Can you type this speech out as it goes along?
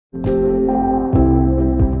Dr.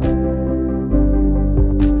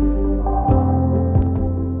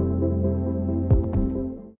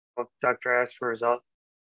 Asper is up.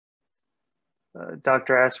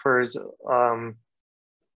 Dr. Asper is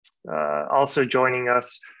also joining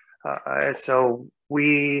us. So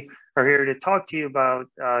we are here to talk to you about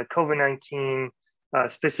COVID-19,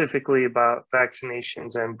 specifically about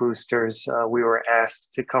vaccinations and boosters. We were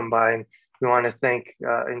asked to come by, and we want to thank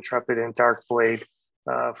Intrepid and Darkblade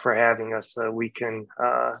for having us so we can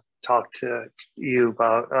talk to you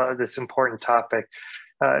about this important topic.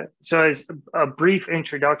 So as a brief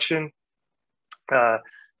introduction,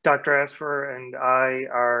 Dr. Asper and I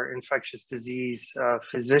are infectious disease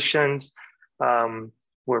physicians.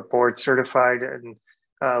 We're board certified, and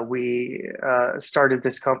we started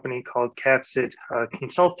this company called Capsid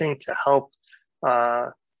Consulting to help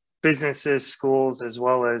businesses, schools, as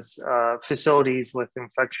well as facilities with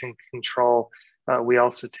infection control. We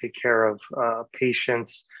also take care of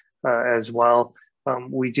patients as well.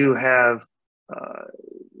 We do have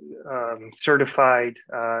certified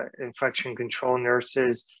infection control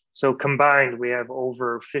nurses. So combined, we have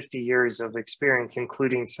over 50 years of experience,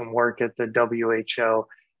 including some work at the WHO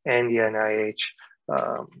and the NIH.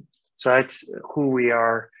 So that's who we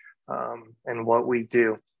are and what we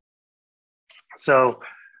do. So,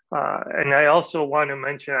 and I also want to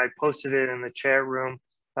mention, I posted it in the chat room,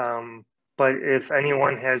 but if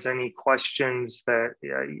anyone has any questions that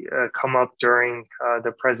come up during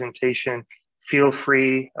the presentation, feel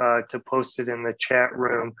free to post it in the chat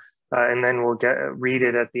room, and then we'll read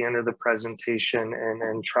it at the end of the presentation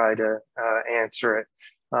and try to answer it.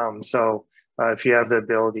 So if you have the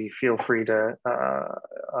ability, feel free to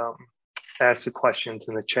ask the questions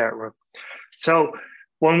in the chat room. So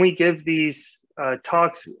when we give these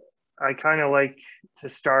talks, I kind of like to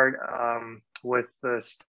start with the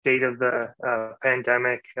state of the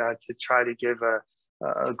pandemic to try to give a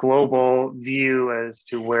global view as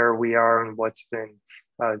to where we are and what's been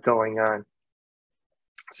going on.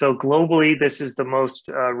 So globally, this is the most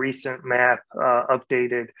recent map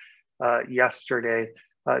updated yesterday,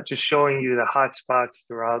 just showing you the hotspots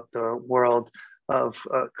throughout the world of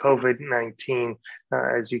COVID-19.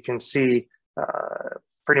 As you can see,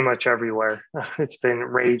 pretty much everywhere. It's been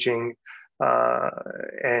raging.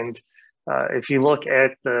 And if you look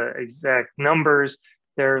at the exact numbers,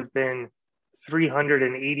 there have been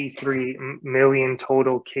 383 million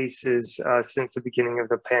total cases since the beginning of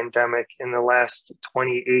the pandemic. In the last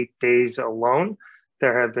 28 days alone,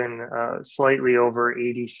 there have been slightly over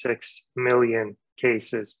 86 million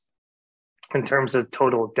cases. In terms of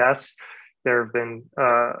total deaths, there have been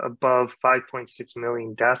above 5.6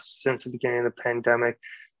 million deaths since the beginning of the pandemic.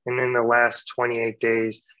 And in the last 28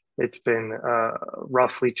 days, it's been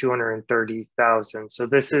roughly 230,000. So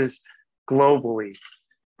this is globally.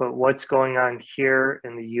 But what's going on here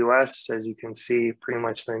in the US, as you can see, pretty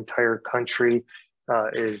much the entire country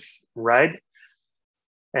is red.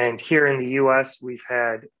 And here in the US, we've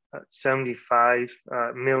had 75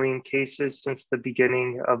 million cases since the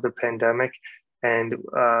beginning of the pandemic. And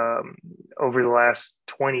over the last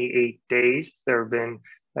 28 days, there have been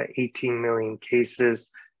 18 million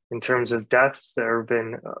cases. In terms of deaths, there have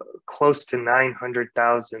been close to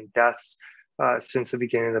 900,000 deaths since the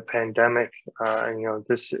beginning of the pandemic. And, you know,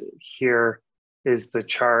 this here is the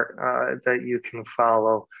chart that you can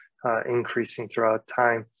follow increasing throughout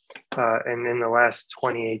time. And in the last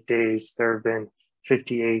 28 days, there have been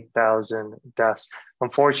 58,000 deaths.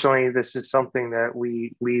 Unfortunately, this is something that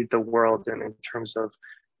we lead the world in terms of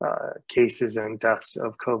cases and deaths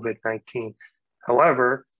of COVID-19.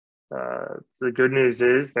 However, the good news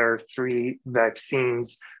is there are 3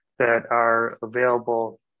 vaccines that are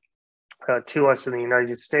available to us in the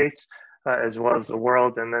United States, as well as the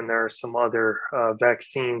world. And then there are some other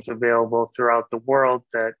vaccines available throughout the world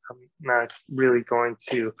that I'm not really going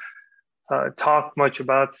to talk much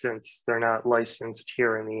about since they're not licensed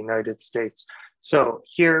here in the United States. So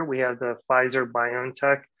here we have the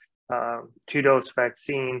Pfizer-BioNTech 2-dose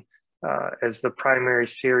vaccine as the primary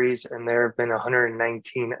series, and there have been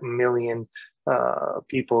 119 million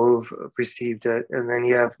people who've received it. And then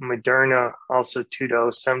you have Moderna, also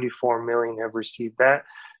 2-dose, 74 million have received that.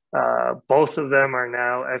 Both of them are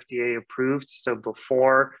now FDA approved. So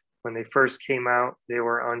before, when they first came out, they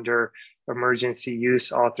were under emergency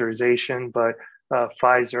use authorization, but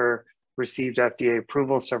Pfizer received FDA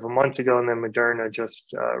approval several months ago, and then Moderna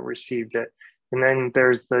just received it. And then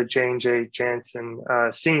there's the J&J Janssen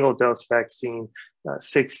single-dose vaccine.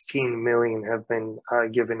 16 million have been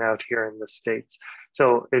given out here in the States.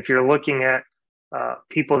 So if you're looking at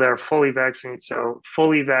people that are fully vaccinated, so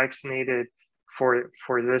fully vaccinated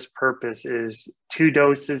for this purpose is 2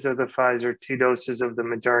 doses of the Pfizer, 2 doses of the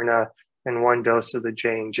Moderna, and 1 dose of the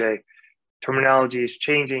J&J. Terminology is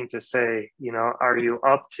changing to say, are you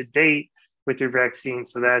up to date with your vaccine?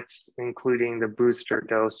 So that's including the booster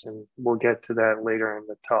dose, and we'll get to that later in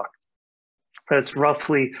the talk. That's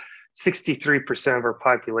roughly 63% of our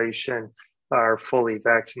population are fully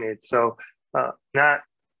vaccinated. So not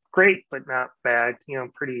great, but not bad,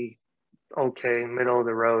 pretty okay, middle of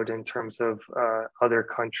the road in terms of other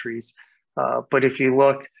countries. But if you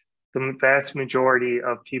look, the vast majority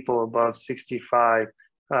of people above 65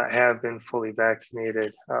 have been fully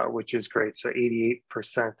vaccinated, which is great. So 88%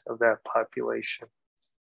 of that population.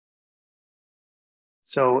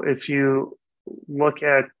 So if you look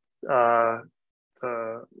at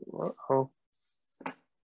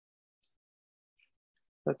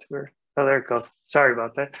that's weird. Oh, there it goes. Sorry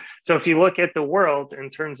about that. So if you look at the world in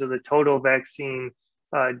terms of the total vaccine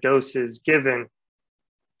doses given,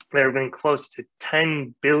 there have been close to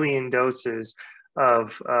 10 billion doses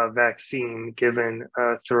of vaccine given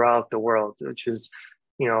throughout the world, which is,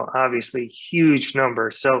 obviously huge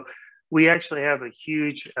number. So we actually have a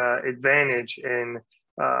huge advantage in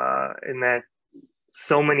that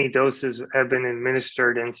so many doses have been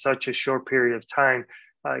administered in such a short period of time,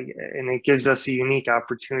 and it gives us a unique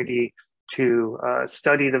opportunity to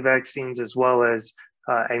study the vaccines as well as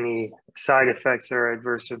any side effects or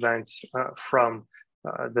adverse events from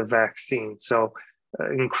the vaccine. So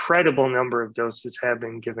incredible number of doses have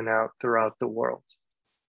been given out throughout the world.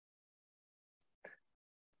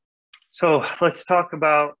 So let's talk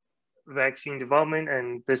about vaccine development,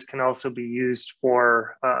 and this can also be used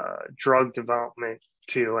for drug development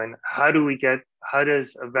too. And how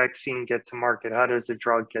does a vaccine get to market? How does a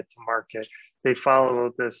drug get to market? They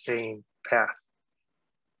follow the same path.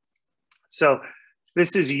 So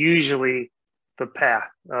this is usually the path.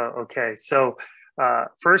 Okay, so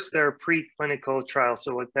first there are preclinical trials.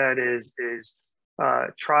 So what that is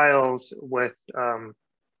trials with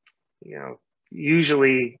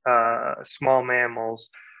usually small mammals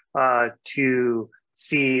to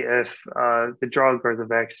see if the drug or the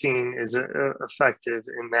vaccine is effective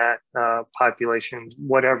in that population,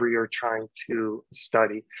 whatever you're trying to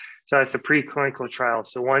study. So that's a preclinical trial.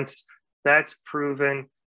 So once that's proven,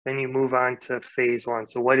 then you move on to phase 1.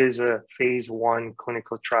 So what is a phase 1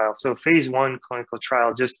 clinical trial? So phase 1 clinical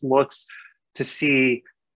trial just looks to see,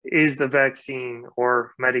 is the vaccine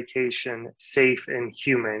or medication safe in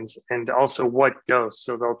humans, and also what dose.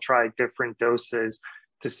 So they'll try different doses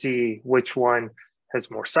to see which one has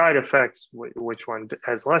more side effects, which one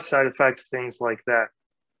has less side effects, things like that.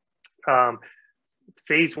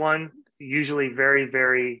 Phase 1, usually very,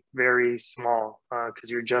 very, very small because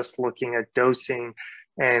you're just looking at dosing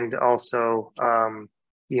and also,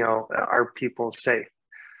 are people safe?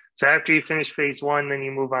 So after you finish phase 1, then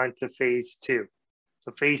you move on to phase 2.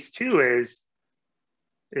 So phase 2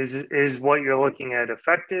 is what you're looking at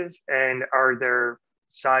effective, and are there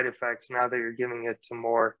side effects now that you're giving it to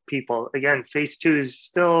more people? Again, phase 2 is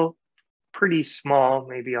still pretty small,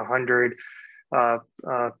 maybe 100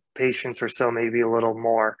 patients or so, maybe a little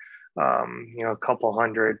more, a couple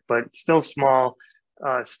hundred, but still small,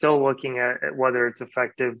 still looking at whether it's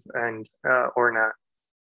effective and or not.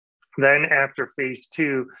 Then after phase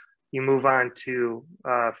 2, you move on to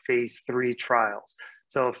phase 3 trials.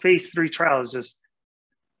 So phase 3 trial is just,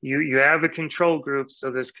 you have a control group. So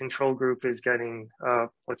this control group is getting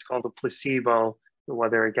what's called a placebo,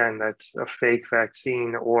 whether again, that's a fake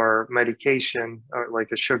vaccine or medication, or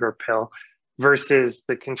like a sugar pill, versus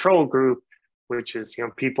the control group, which is,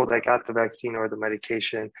 people that got the vaccine or the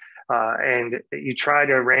medication. And you try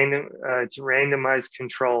to it's randomized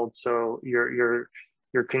controlled. So you're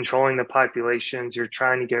controlling the populations, you're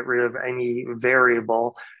trying to get rid of any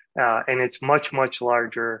variable, and it's much, much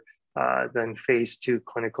larger than phase 2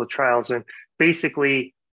 clinical trials. And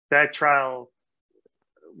basically that trial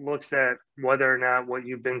looks at whether or not what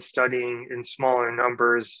you've been studying in smaller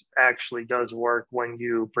numbers actually does work when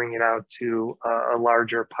you bring it out to a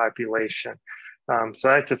larger population. So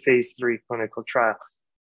that's a phase 3 clinical trial.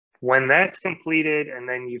 When that's completed, and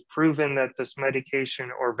then you've proven that this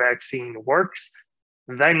medication or vaccine works,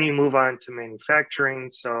 then you move on to manufacturing.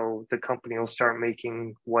 So the company will start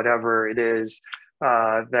making whatever it is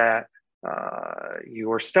that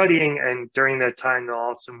you are studying, and during that time they'll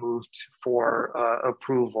also move for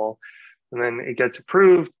approval, and then it gets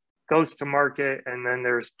approved, goes to market, and then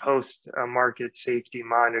there's post-market safety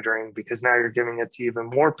monitoring, because now you're giving it to even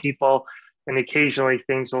more people, and occasionally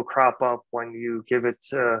things will crop up when you give it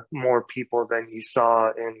to more people than you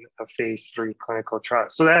saw in a phase 3 clinical trial.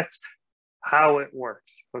 So that's how it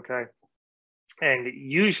works, okay? And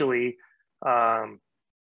usually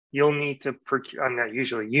you'll need to procure, not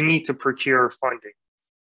usually, you need to procure funding.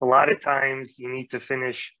 A lot of times you need to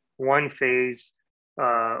finish one phase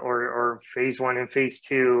or phase one and phase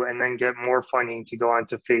two, and then get more funding to go on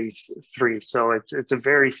to phase three. So it's a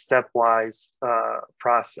very stepwise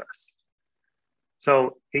process.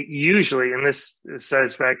 So it usually, and this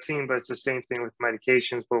says vaccine, but it's the same thing with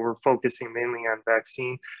medications, but we're focusing mainly on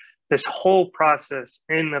vaccine. This whole process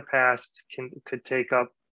in the past could take up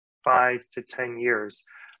 5 to 10 years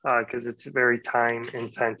because it's a very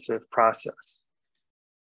time-intensive process.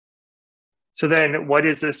 So then what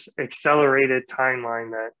is this accelerated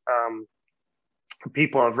timeline that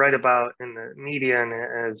people have read about in the media and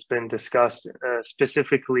has been discussed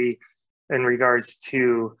specifically in regards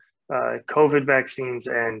to COVID vaccines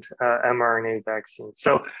and mRNA vaccines?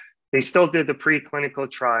 So they still did the preclinical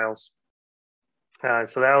trials.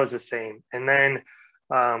 So that was the same. And then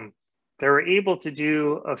they were able to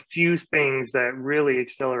do a few things that really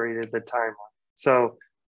accelerated the timeline. So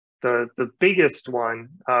the biggest one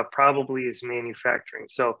probably is manufacturing.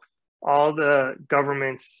 So all the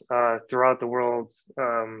governments throughout the world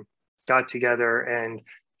got together and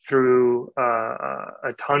threw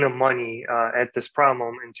a ton of money at this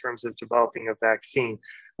problem in terms of developing a vaccine.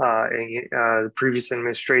 The previous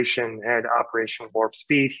administration had Operation Warp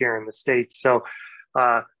Speed here in the States. So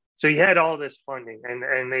you had all this funding,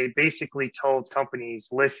 and they basically told companies,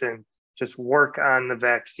 listen, just work on the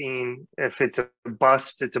vaccine. If it's a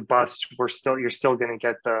bust, it's a bust. You're still going to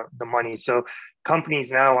get the money. So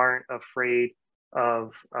companies now aren't afraid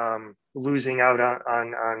of losing out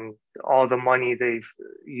on all the money they've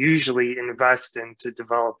usually invest into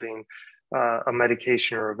developing a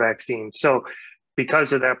medication or a vaccine. So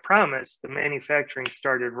because of that promise, the manufacturing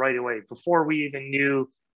started right away. Before we even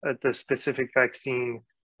knew the specific vaccine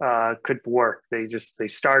could work, they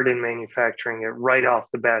started manufacturing it right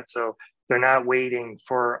off the bat. So they're not waiting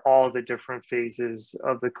for all the different phases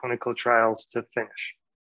of the clinical trials to finish.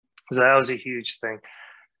 So that was a huge thing.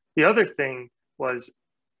 The other thing was,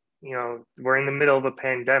 we're in the middle of a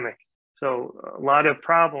pandemic. So a lot of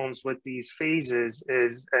problems with these phases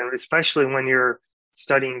is, and especially when you're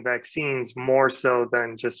studying vaccines more so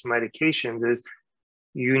than just medications, is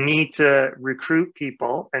you need to recruit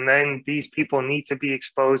people, and then these people need to be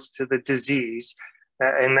exposed to the disease.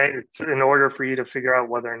 And that's in order for you to figure out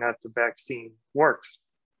whether or not the vaccine works.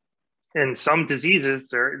 And some diseases,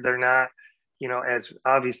 they're not, as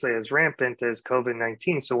obviously as rampant as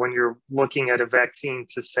COVID-19. So when you're looking at a vaccine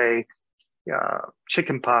to say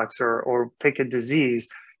chickenpox or pick a disease,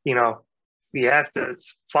 you have to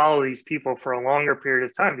follow these people for a longer period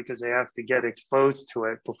of time because they have to get exposed to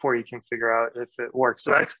it before you can figure out if it works.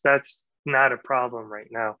 So that's not a problem right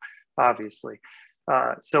now, obviously.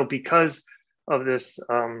 So because of this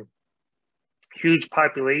huge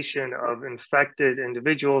population of infected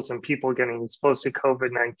individuals and people getting exposed to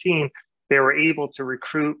COVID-19, they were able to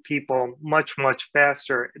recruit people much, much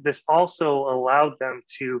faster. This also allowed them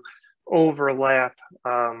to overlap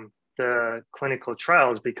the clinical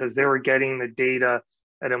trials because they were getting the data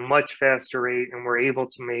at a much faster rate and were able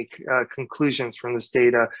to make conclusions from this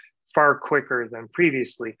data far quicker than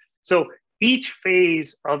previously. So each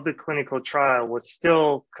phase of the clinical trial was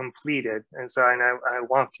still completed. And so I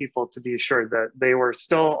want people to be assured that they were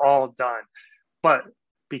still all done. But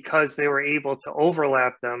because they were able to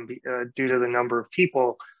overlap them due to the number of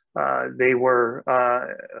people, they were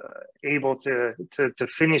able to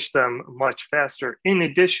finish them much faster. In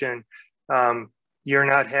addition, you're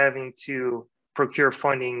not having to procure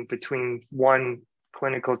funding between one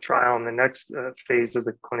clinical trial and the next phase of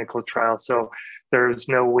the clinical trial. So there's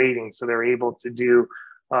no waiting. So they're able to do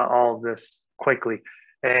all of this quickly.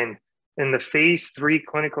 And in the phase 3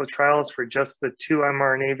 clinical trials for just the 2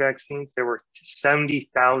 mRNA vaccines, there were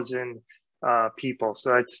 70,000 people.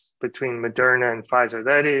 So that's between Moderna and Pfizer.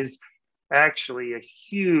 That is actually a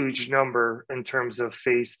huge number in terms of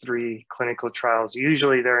phase 3 clinical trials.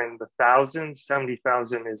 Usually they're in the thousands.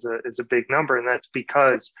 70,000 is a big number, and that's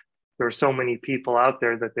because there are so many people out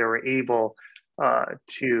there that they were able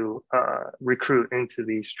to recruit into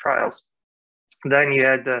these trials. Then you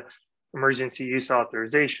had the emergency use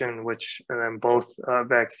authorization, which then both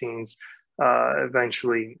vaccines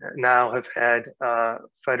eventually now have had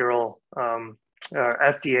federal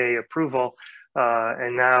FDA approval.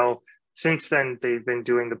 And now, since then, they've been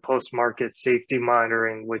doing the post-market safety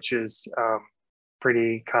monitoring, which is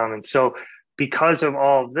pretty common. So because of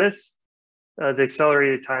all of this, the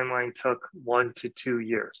accelerated timeline took 1 to 2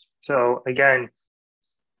 years. So again,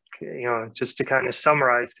 just to kind of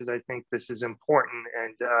summarize, because I think this is important,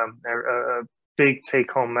 and a big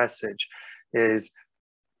take-home message is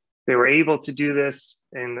They were able to do this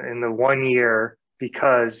in the 1 year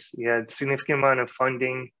because you had significant amount of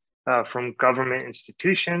funding from government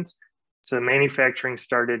institutions. So manufacturing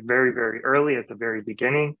started very, very early at the very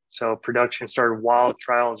beginning. So production started while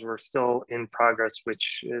trials were still in progress,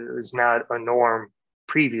 which is not a norm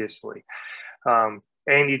previously.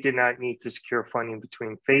 And you did not need to secure funding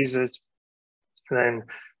between phases. Then,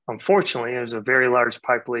 unfortunately, there's a very large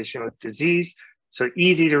population with disease, so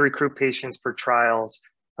easy to recruit patients for trials,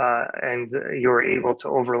 and you were able to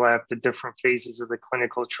overlap the different phases of the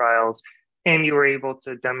clinical trials, and you were able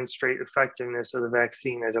to demonstrate effectiveness of the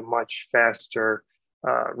vaccine at a much faster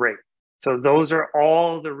rate. So those are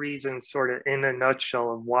all the reasons, sort of in a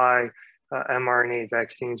nutshell, of why mRNA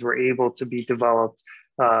vaccines were able to be developed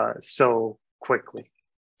so quickly.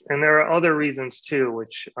 And there are other reasons too,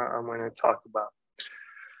 which I'm going to talk about.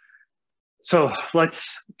 So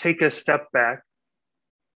let's take a step back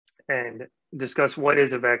and discuss what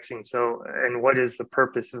is a vaccine. So, and what is the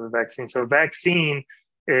purpose of a vaccine? So a vaccine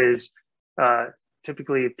is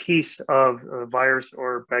typically a piece of a virus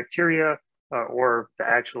or bacteria or the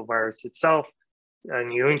actual virus itself,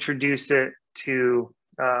 and you introduce it to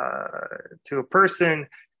a person,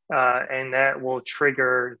 and that will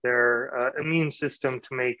trigger their immune system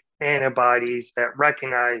to make antibodies that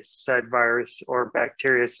recognize said virus or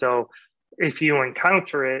bacteria. So if you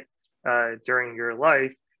encounter it during your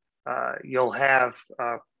life, you'll have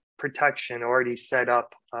protection already set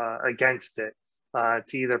up against it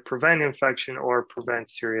to either prevent infection or prevent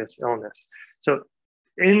serious illness. So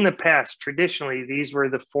in the past, traditionally, these were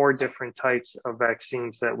the 4 different types of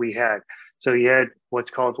vaccines that we had. So you had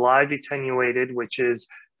what's called live attenuated, which is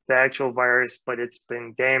the actual virus, but it's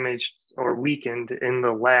been damaged or weakened in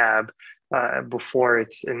the lab before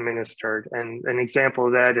it's administered. And an example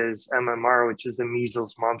of that is MMR, which is the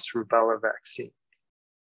measles, mumps, rubella vaccine.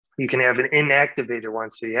 You can have an inactivated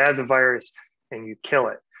one, so you have the virus and you kill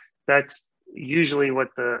it. That's usually what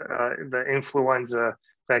the influenza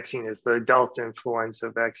vaccine is, the adult influenza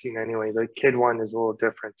vaccine anyway. The kid one is a little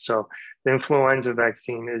different. So the influenza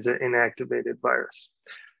vaccine is an inactivated virus.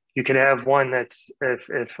 You could have one that's,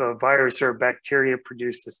 if a virus or a bacteria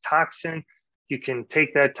produces toxin, you can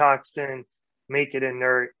take that toxin, make it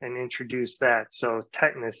inert, and introduce that. So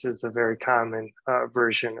tetanus is a very common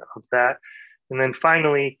version of that. And then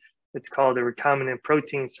finally, it's called a recombinant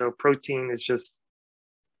protein. So protein is just,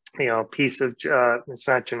 a piece of, it's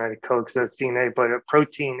not genetic code because that's DNA, but a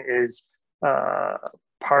protein is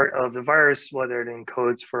part of the virus, whether it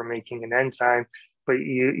encodes for making an enzyme. But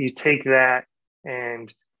you take that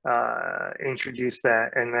and introduce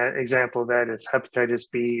that. And that example of that is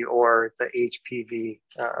hepatitis B or the HPV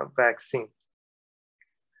vaccine.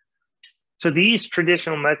 So these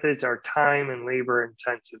traditional methods are time and labor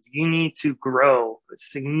intensive. You need to grow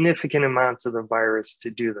significant amounts of the virus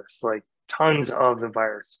to do this, like tons of the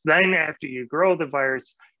virus. Then after you grow the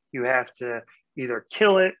virus, you have to either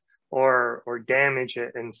kill it or damage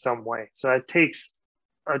it in some way. So that takes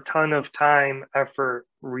a ton of time, effort,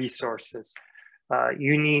 resources.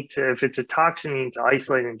 You need to, if it's a toxin, you need to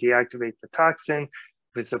isolate and deactivate the toxin.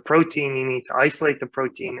 If it's a protein, you need to isolate the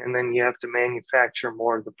protein, and then you have to manufacture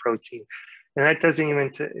more of the protein. And that doesn't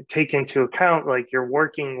even take into account, like, you're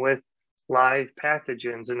working with live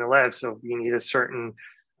pathogens in the lab. So you need a certain,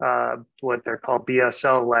 what they're called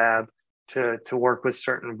BSL lab to work with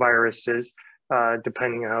certain viruses,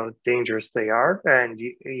 depending on how dangerous they are. And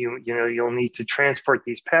you'll need to transport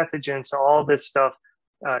these pathogens. So all this stuff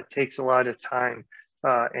takes a lot of time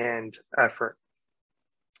and effort.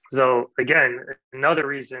 So again, another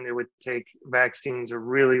reason it would take vaccines a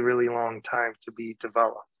really, really long time to be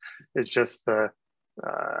developed is just the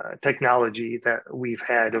technology that we've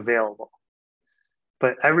had available.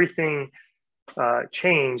 But everything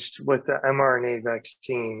changed with the mRNA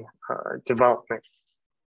vaccine development.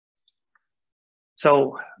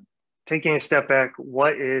 So taking a step back,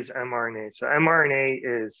 what is mRNA? So mRNA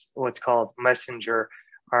is what's called messenger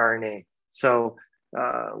RNA. So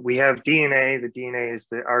we have DNA. The DNA is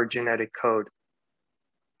our genetic code.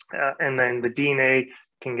 And then the DNA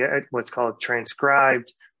can get what's called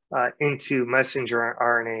transcribed into messenger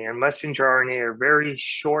RNA. And messenger RNA are very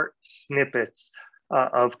short snippets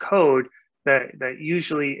of code that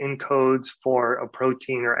usually encodes for a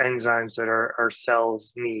protein or enzymes that our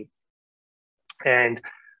cells need. And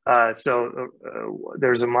so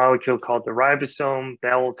there's a molecule called the ribosome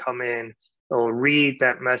that will come in. It'll read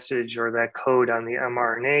that message or that code on the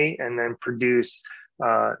mRNA and then produce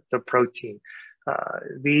the protein.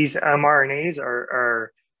 These mRNAs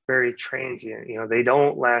are very transient. They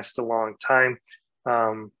don't last a long time.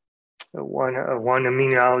 One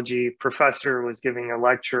immunology professor was giving a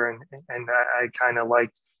lecture, and I kind of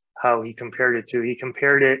liked how he compared it to. He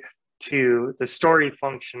compared it to the story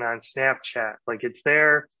function on Snapchat. Like it's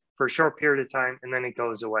there for a short period of time and then it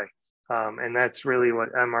goes away. And that's really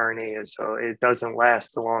what mRNA is. So it doesn't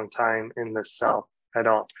last a long time in the cell at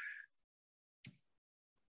all.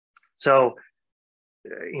 So,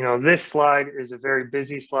 this slide is a very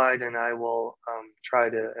busy slide, and I will try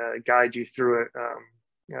to guide you through it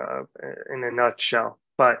in a nutshell.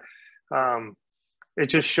 But it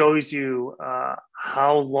just shows you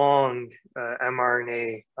how long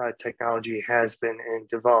mRNA technology has been in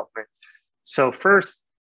development. So first,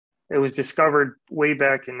 it was discovered way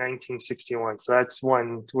back in 1961. So that's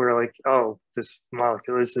when we're like, oh, this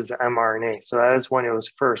molecule, this is mRNA. So that is when it was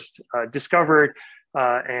first discovered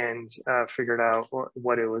and figured out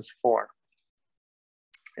what it was for.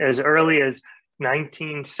 As early as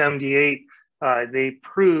 1978, they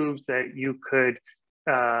proved that you could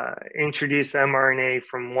introduce mRNA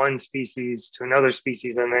from one species to another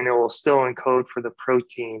species, and then it will still encode for the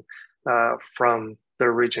protein from the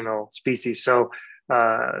original species. So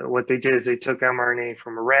what they did is they took mRNA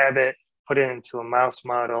from a rabbit, put it into a mouse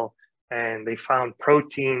model, and they found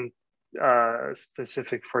protein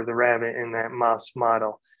specific for the rabbit in that mouse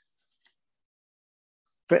model.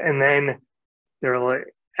 And then they're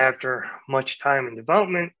like, after much time in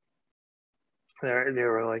development, they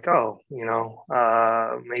were like, oh,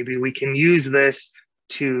 maybe we can use this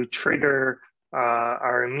to trigger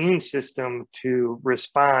our immune system to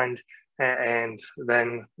respond and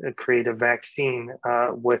then create a vaccine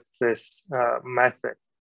with this method.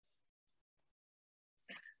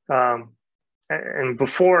 And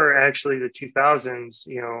before actually the 2000s,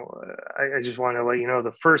 I just want to let you know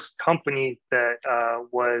the first company that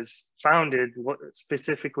was founded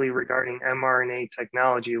specifically regarding mRNA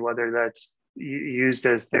technology, whether that's used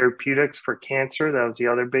as therapeutics for cancer, that was the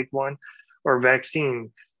other big one, or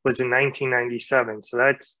vaccine, was in 1997. So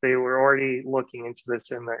they were already looking into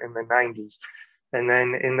this in the 90s. And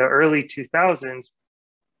then in the early 2000s,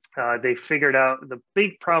 they figured out the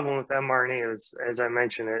big problem with mRNA is, as I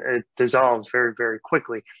mentioned, it dissolves very, very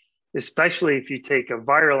quickly, especially if you take a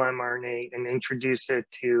viral mRNA and introduce it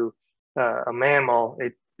to a mammal,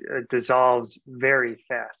 it dissolves very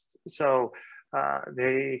fast. So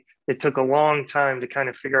it took a long time to kind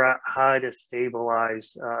of figure out how to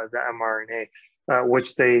stabilize the mRNA,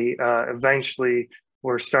 which they eventually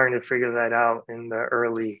were starting to figure that out in the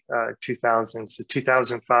early 2000s. So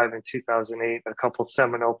 2005 and 2008, a couple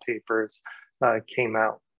seminal papers came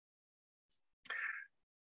out.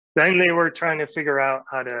 Then they were trying to figure out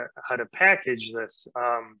how to package this,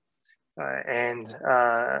 and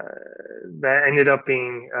that ended up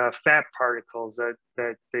being fat particles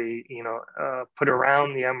that they put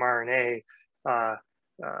around the mRNA,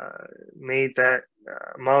 made that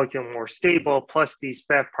molecule more stable. Plus, these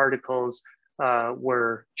fat particles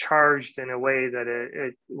were charged in a way that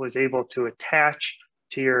it was able to attach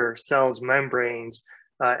to your cell's membranes,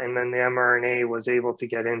 and then the mRNA was able to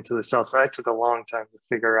get into the cell. So that took a long time to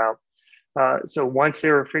figure out. So once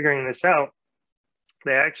they were figuring this out,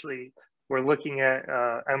 they actually were looking at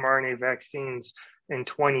mRNA vaccines in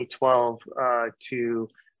 2012 to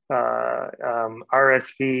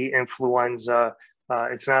RSV, influenza.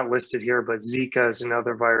 It's not listed here, but Zika is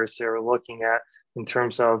another virus they were looking at in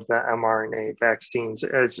terms of the mRNA vaccines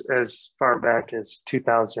as far back as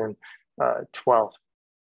 2012.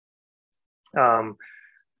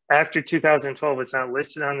 After 2012, it's not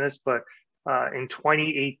listed on this, but in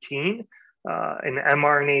 2018, an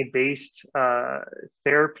mRNA-based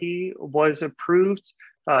therapy was approved.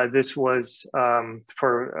 This was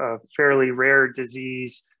for a fairly rare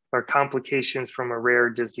disease or complications from a rare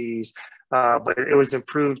disease. But it was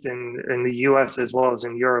approved in the US as well as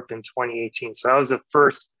in Europe in 2018. So that was the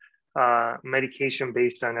first medication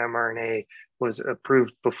based on mRNA was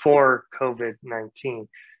approved before COVID-19.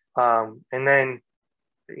 And then,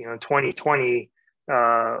 2020,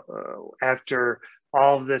 after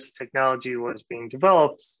all of this technology was being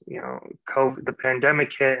developed, COVID, the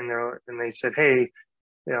pandemic hit, and they said, hey,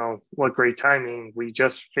 what great timing. We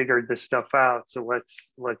just figured this stuff out. So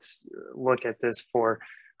let's look at this for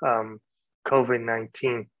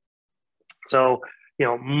COVID-19. So,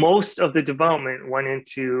 most of the development went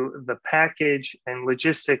into the package and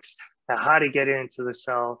logistics and how to get it into the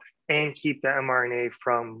cell and keep the mRNA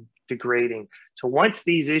from degrading. So once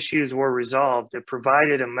these issues were resolved, it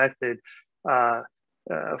provided a method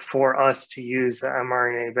for us to use the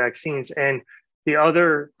mRNA vaccines. And the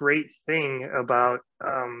other great thing about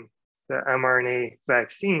the mRNA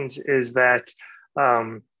vaccines is that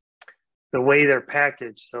the way they're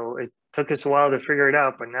packaged. So it took us a while to figure it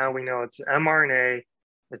out, but now we know it's mRNA,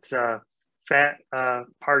 it's fat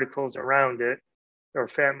particles around it, or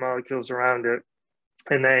fat molecules around it,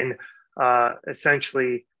 and then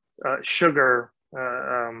essentially sugar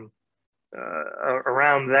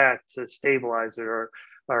around that to stabilize it, or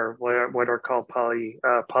what are called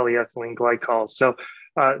polyethylene glycols. So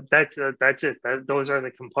that's it. Those are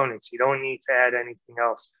the components. You don't need to add anything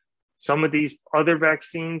else. Some of these other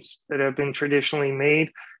vaccines that have been traditionally made,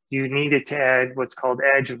 you needed to add what's called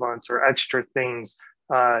adjuvants or extra things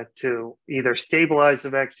to either stabilize the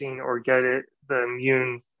vaccine or get the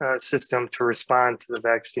immune system to respond to the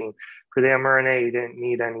vaccine. For the mRNA, you didn't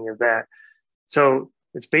need any of that. So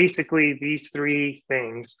it's basically these three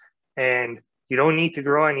things, and you don't need to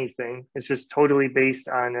grow anything. It's just totally based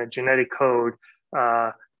on a genetic code.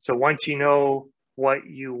 So once you know what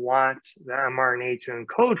you want the mRNA to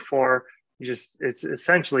encode for, it's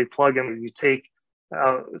essentially plug in. You take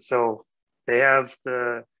so they have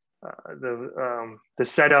the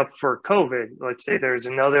setup for COVID. Let's say there's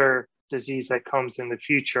another disease that comes in the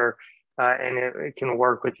future, and it can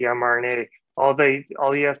work with the mRNA.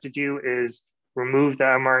 All you have to do is remove the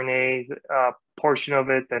mRNA portion of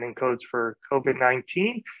it that encodes for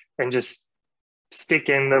COVID-19 and just stick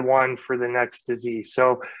in the one for the next disease.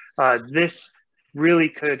 So this really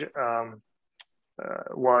could,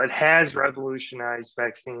 well, it has revolutionized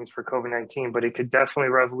vaccines for COVID-19, but it could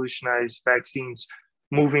definitely revolutionize vaccines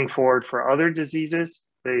moving forward for other diseases.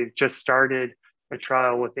 They've just started a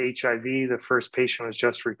trial with HIV. The first patient was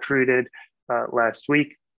just recruited last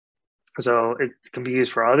week. So it can be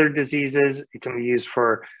used for other diseases. It can be used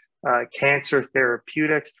for cancer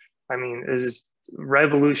therapeutics. I mean, this is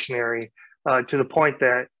revolutionary to the point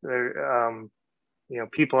that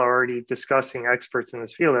people are already discussing, experts in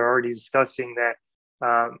this field are already discussing that,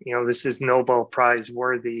 this is Nobel Prize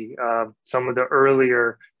worthy. Some of the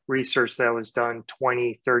earlier research that was done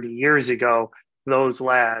 20, 30 years ago, those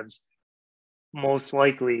labs most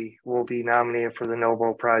likely will be nominated for the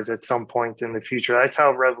Nobel Prize at some point in the future. That's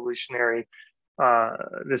how revolutionary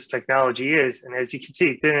this technology is. And as you can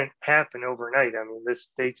see, it didn't happen overnight. I mean,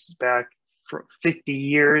 this dates back for 50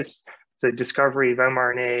 years, the discovery of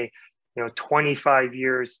mRNA, 25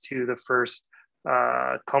 years to the first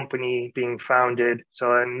company being founded.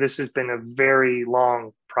 So, and this has been a very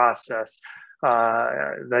long process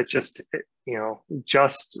that just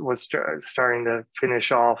was starting to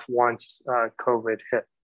finish off once COVID hit.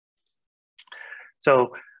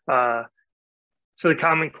 So, so the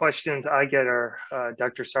common questions I get are,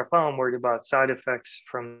 Dr. Sarfal, I'm worried about side effects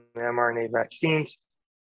from the mRNA vaccines.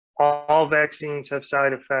 All vaccines have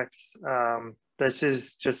side effects. This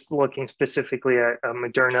is just looking specifically at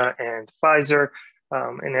Moderna and Pfizer.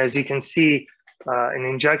 And as you can see, an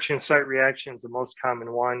injection site reaction is the most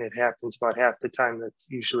common one. It happens about half the time. That's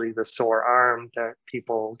usually the sore arm that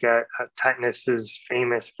people get. Tetanus is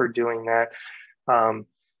famous for doing that.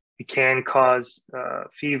 It can cause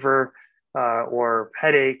fever or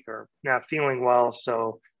headache or not feeling well.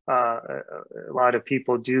 So a lot of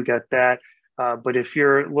people do get that. But if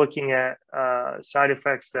you're looking at side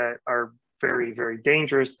effects that are very, very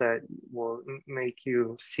dangerous, that will make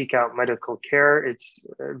you seek out medical care, it's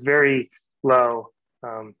very low.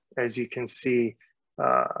 As you can see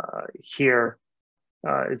here,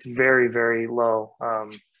 it's very, very low.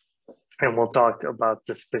 And we'll talk about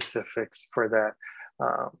the specifics for that.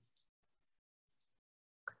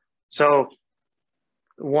 So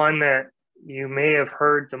one that you may have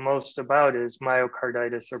heard the most about is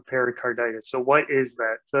myocarditis or pericarditis. So what is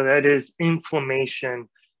that? So that is inflammation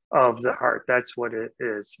of the heart. That's what it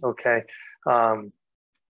is, okay?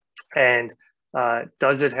 And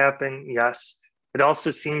does it happen? Yes. It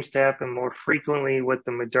also seems to happen more frequently with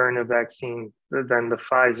the Moderna vaccine than the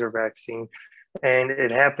Pfizer vaccine. And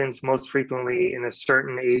it happens most frequently in a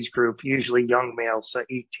certain age group, usually young males, so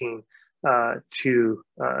 18 to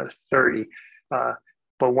 30.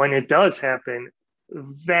 But when it does happen,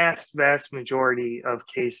 vast majority of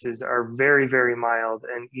cases are very, very mild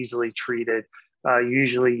and easily treated.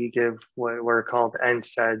 Usually you give what are called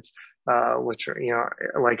NSAIDs, which are,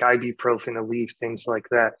 like ibuprofen, Aleve, things like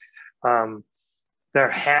that. There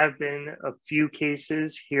have been a few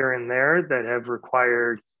cases here and there that have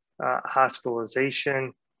required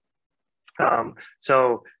hospitalization.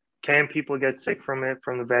 So can people get sick from it,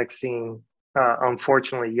 from the vaccine?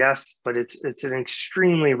 Unfortunately, yes, but it's an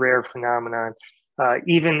extremely rare phenomenon.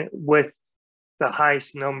 Even with the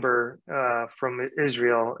highest number from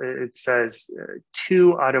Israel, it says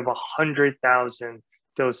 2 out of 100,000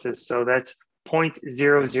 doses. So that's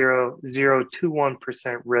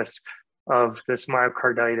 0.00021% risk of this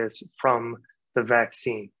myocarditis from the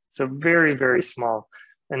vaccine. So very, very small.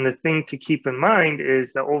 And the thing to keep in mind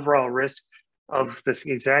is the overall risk of this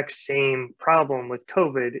exact same problem with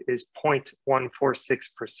COVID is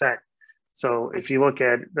 0.146%. So if you look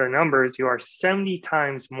at the numbers, you are 70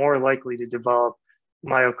 times more likely to develop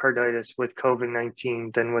myocarditis with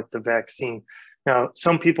COVID-19 than with the vaccine. Now,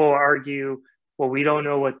 some people argue, well, we don't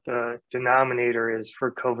know what the denominator is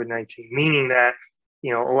for COVID-19, meaning that,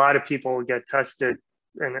 you know, a lot of people get tested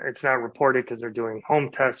and it's not reported because they're doing home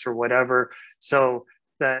tests or whatever. So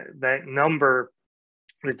that number,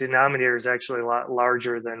 the denominator, is actually a lot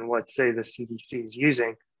larger than what, say, the CDC is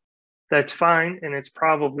using. That's fine, and it's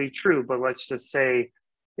probably true, but let's just say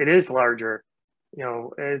it is larger, you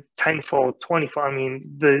know, tenfold, 20-fold. I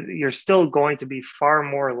mean, you're still going to be far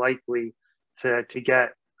more likely to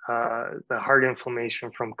get the heart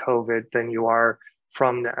inflammation from COVID than you are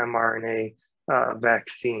from the mRNA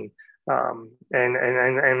vaccine.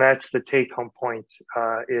 And that's the take-home point,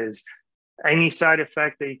 is any side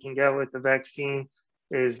effect that you can get with the vaccine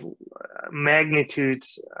is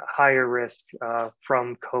magnitudes higher risk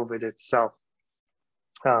from COVID itself.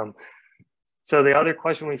 So the other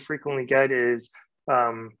question we frequently get is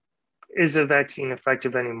the vaccine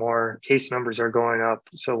effective anymore? Case numbers are going up,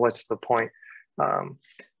 so what's the point?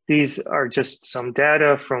 These are just some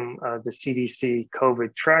data from the CDC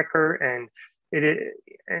COVID tracker, and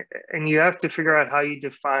and you have to figure out how you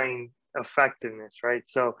define effectiveness, right?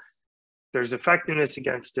 So there's effectiveness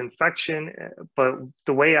against infection, but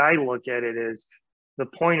the way I look at it is the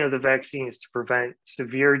point of the vaccine is to prevent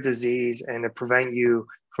severe disease and to prevent you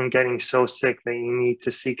from getting so sick that you need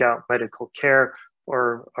to seek out medical care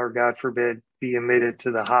or God forbid, be admitted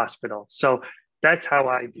to the hospital. So that's how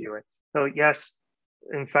I view it. So yes,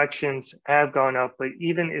 infections have gone up, but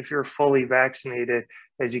even if you're fully vaccinated,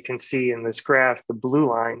 as you can see in this graph, the blue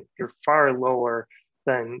line, you're far lower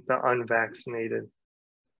than the unvaccinated.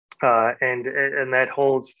 And that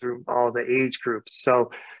holds through all the age groups.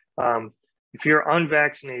 So if you're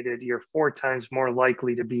unvaccinated, you're 4 times more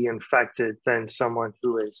likely to be infected than someone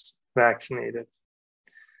who is vaccinated.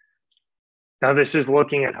 Now, this is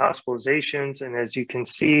looking at hospitalizations. And as you can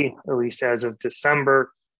see, at least as of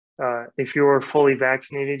December, if you were fully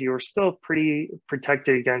vaccinated, you were still pretty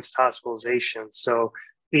protected against hospitalizations. So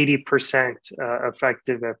 80%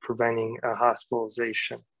 effective at preventing a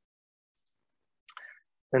hospitalization.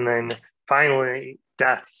 And then finally,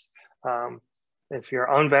 deaths. If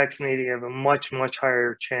you're unvaccinated, you have a much, much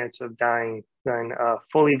higher chance of dying than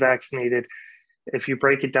fully vaccinated. If you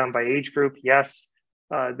break it down by age group, yes,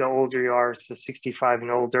 the older you are, so 65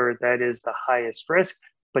 and older, that is the highest risk.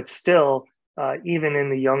 But still, even in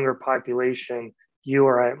the younger population, you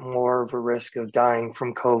are at more of a risk of dying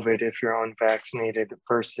from COVID if you're unvaccinated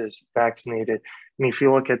versus vaccinated. I mean, if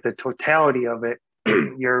you look at the totality of it,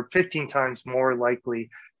 you're 15 times more likely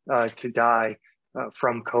to die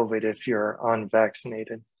from COVID if you're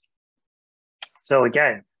unvaccinated. So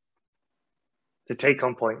again, the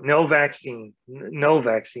take-home point, no vaccine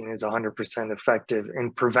is 100% effective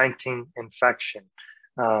in preventing infection.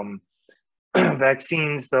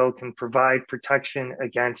 Vaccines, though, can provide protection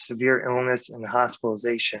against severe illness and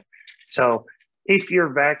hospitalization. So if you're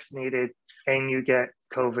vaccinated and you get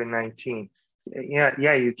COVID-19,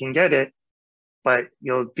 yeah, you can get it, but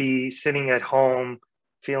you'll be sitting at home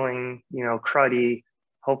feeling, cruddy,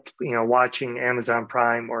 watching Amazon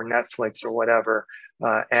Prime or Netflix or whatever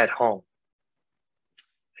at home.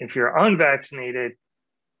 If you're unvaccinated,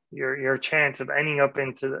 your chance of ending up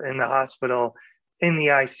in the hospital, in the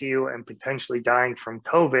ICU, and potentially dying from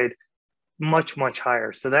COVID, much, much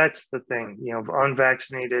higher. So that's the thing,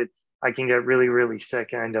 unvaccinated, I can get really, really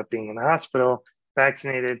sick and end up being in the hospital.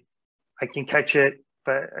 Vaccinated, I can catch it,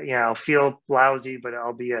 but I'll feel lousy, but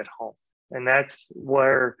I'll be at home. And that's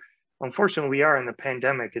where, unfortunately, we are in the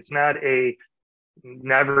pandemic. It's not a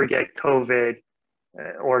never get COVID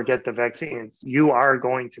or get the vaccines. You are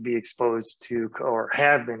going to be exposed to, or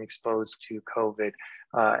have been exposed to COVID.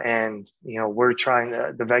 And we're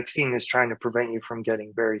the vaccine is trying to prevent you from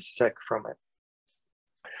getting very sick from it.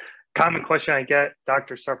 Common question I get,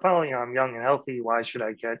 Dr. Sarpelli, I'm young and healthy. Why should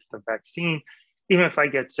I get the vaccine? Even if I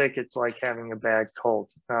get sick, it's like having a bad cold.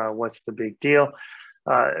 What's the big deal?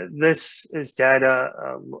 This is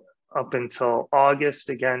data up until August,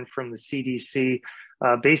 again, from the CDC,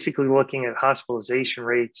 basically looking at hospitalization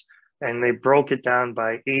rates, and they broke it down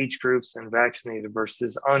by age groups and vaccinated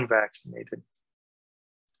versus unvaccinated.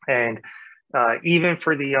 And even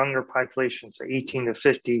for the younger population, so 18 to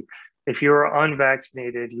 50, if you're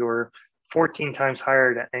unvaccinated, you're 14 times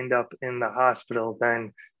higher to end up in the hospital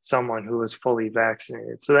than someone who is fully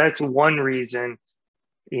vaccinated. So that's one reason,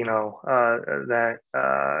 that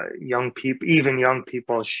young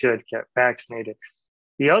people should get vaccinated.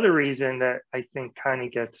 The other reason that I think kind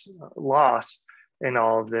of gets lost in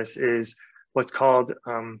all of this is what's called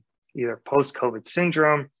either post-COVID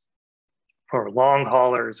syndrome or long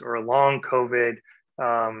haulers or long COVID.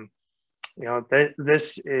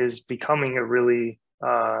 This is becoming a really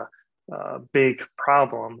big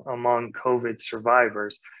problem among COVID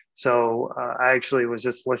survivors. So I actually was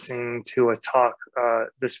just listening to a talk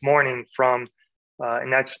this morning from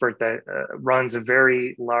an expert that runs a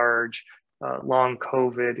very large long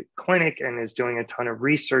COVID clinic and is doing a ton of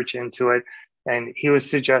research into it. And he was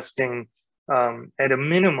suggesting at a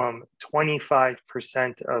minimum,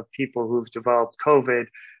 25% of people who've developed COVID,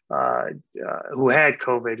 who had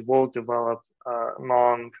COVID, will develop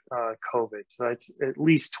long COVID. So that's at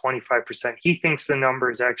least 25%. He thinks the number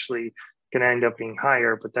is actually going to end up being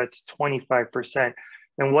higher, but that's 25%.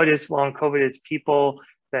 And what is long COVID? It's people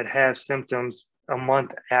that have symptoms a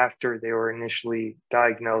month after they were initially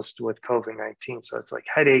diagnosed with COVID-19. So it's like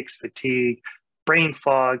headaches, fatigue, brain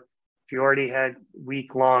fog. If you already had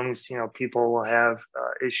weak lungs, people will have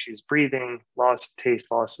issues breathing, loss of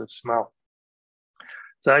taste, loss of smell.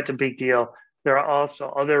 So that's a big deal. There are also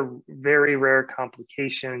other very rare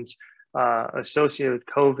complications associated with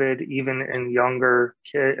COVID, even in younger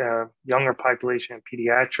population in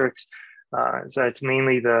pediatrics. So it's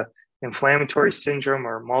mainly the inflammatory syndrome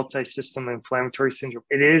or multi-system inflammatory syndrome.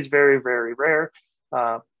 It is very, very rare,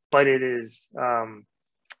 but it is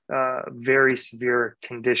very severe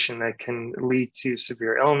condition that can lead to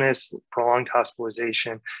severe illness, prolonged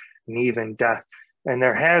hospitalization, and even death. And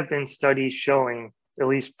there have been studies showing, at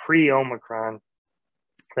least pre-Omicron,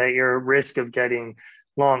 that your risk of getting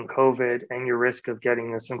long COVID and your risk of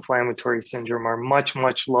getting this inflammatory syndrome are much,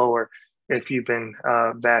 much lower if you've been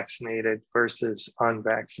vaccinated versus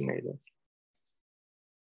unvaccinated.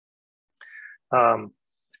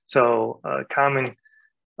 So a common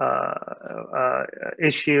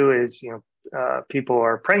issue is, people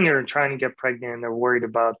are pregnant or trying to get pregnant, and they're worried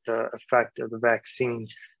about the effect of the vaccine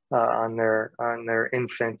on their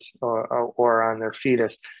infant or on their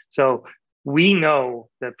fetus. So we know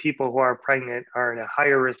that people who are pregnant are at a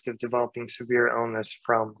higher risk of developing severe illness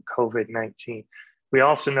from COVID-19. We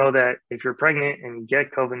also know that if you're pregnant and you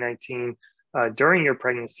get COVID-19 during your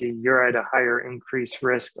pregnancy, you're at a higher increased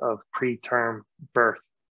risk of preterm birth.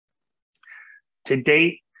 To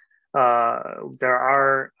date, there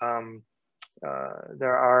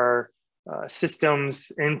are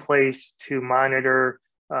systems in place to monitor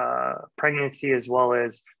pregnancy as well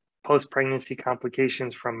as post-pregnancy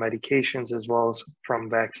complications from medications as well as from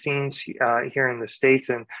vaccines here in the States.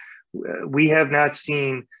 And we have not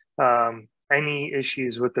seen any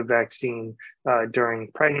issues with the vaccine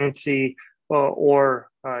during pregnancy or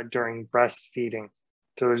during breastfeeding.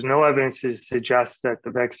 So there's no evidence to suggest that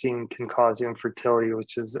the vaccine can cause infertility,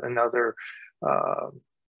 which is another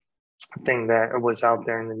thing that was out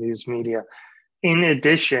there in the news media. In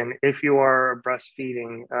addition, if you are a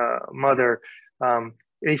breastfeeding mother,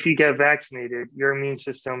 if you get vaccinated, your immune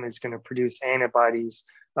system is going to produce antibodies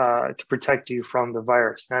to protect you from the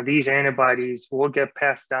virus. Now, these antibodies will get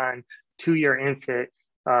passed on to your infant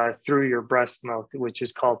through your breast milk, which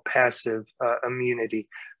is called passive immunity.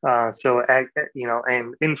 And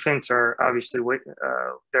infants are obviously,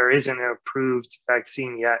 there isn't an approved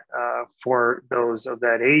vaccine yet for those of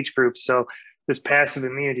that age group. So this passive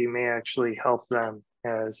immunity may actually help them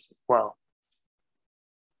as well.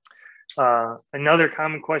 Another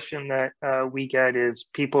common question that we get is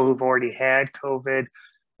people who've already had COVID,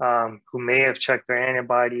 who may have checked their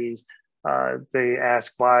antibodies. They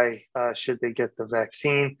ask why should they get the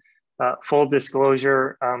vaccine. Full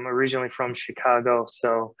disclosure, I'm originally from Chicago,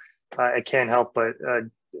 so I can't help but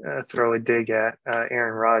throw a dig at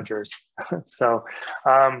Aaron Rodgers.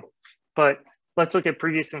 But let's look at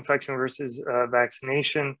previous infection versus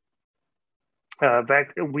vaccination.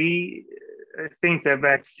 We think that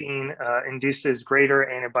vaccine induces greater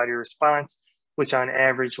antibody response, which on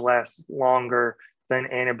average lasts longer than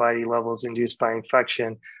antibody levels induced by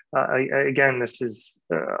infection. Again, this is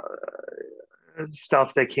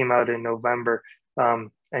stuff that came out in November,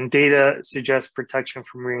 and data suggests protection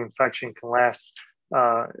from reinfection can last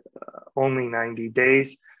only 90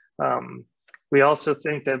 days. We also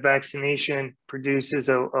think that vaccination produces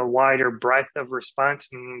a wider breadth of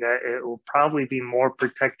response, meaning that it will probably be more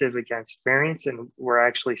protective against variants, and we're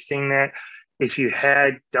actually seeing that. If you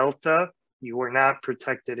had Delta, you were not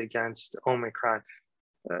protected against Omicron.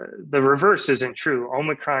 The reverse isn't true.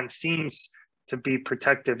 Omicron seems to be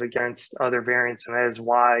protective against other variants, and that is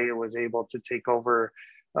why it was able to take over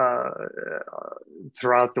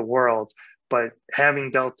throughout the world. But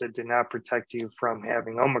having Delta did not protect you from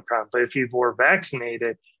having Omicron. But if you were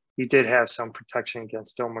vaccinated, you did have some protection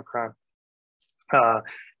against Omicron.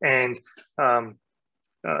 And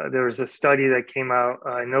there was a study that came out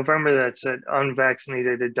in November that said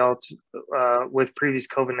unvaccinated adults with previous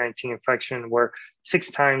COVID-19 infection were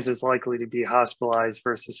 6 times as likely to be hospitalized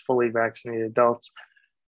versus fully vaccinated adults.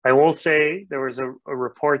 I will say there was a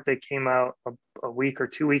report that came out a week or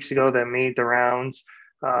 2 weeks ago that made the rounds,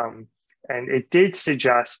 and it did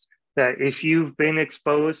suggest that if you've been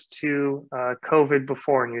exposed to COVID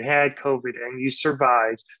before and you had COVID and you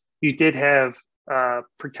survived, you did have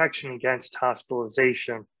protection against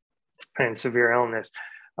hospitalization and severe illness.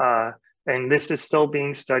 And this is still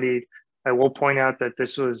being studied. I will point out that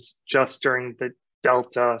this was just during the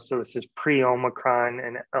Delta, so this is pre-Omicron,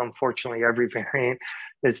 and unfortunately every variant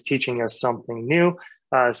is teaching us something new.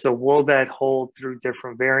 So will that hold through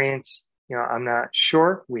different variants? You know, I'm not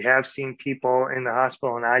sure. We have seen people in the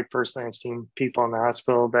hospital, and I personally have seen people in the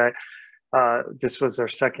hospital that this was their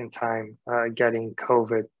second time getting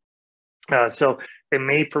COVID. So it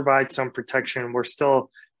may provide some protection. We're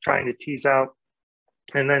still trying to tease out.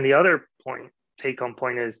 And then the other point, take-home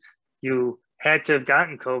point is you had to have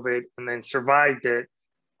gotten COVID and then survived it.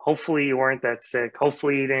 Hopefully you weren't that sick.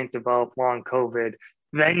 Hopefully you didn't develop long COVID.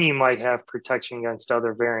 Then you might have protection against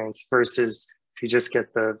other variants versus if you just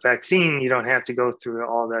get the vaccine, you don't have to go through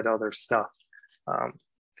all that other stuff.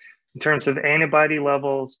 In terms of antibody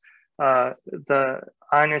levels, the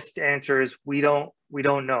honest answer is we don't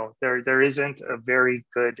know. There isn't a very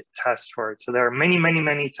good test for it. So there are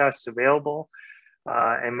many tests available,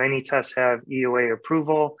 and many tests have EUA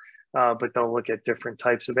approval, but they'll look at different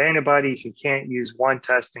types of antibodies. You can't use one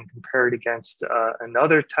test and compare it against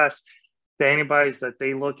another test. The antibodies that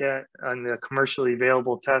they look at on the commercially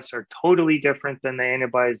available tests are totally different than the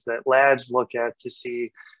antibodies that labs look at to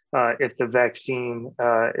see if the vaccine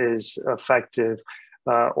is effective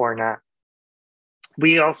or not.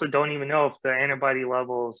 We also don't even know if the antibody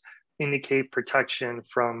levels indicate protection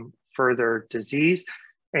from further disease.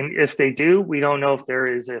 And if they do, we don't know if there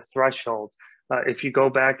is a threshold. If you go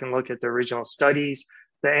back and look at the original studies,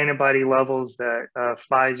 the antibody levels that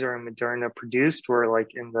Pfizer and Moderna produced were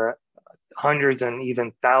like in the hundreds and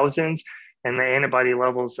even thousands. And the antibody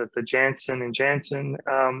levels that the Janssen and Janssen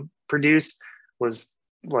produced was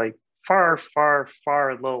like far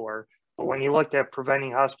lower. But when you looked at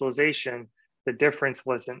preventing hospitalization, the difference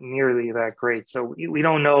wasn't nearly that great. So we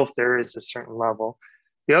don't know if there is a certain level.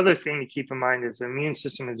 The other thing to keep in mind is the immune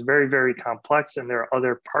system is very complex, and there are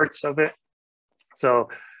other parts of it. So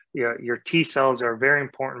your T cells are a very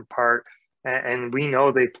important part, and we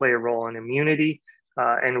know they play a role in immunity,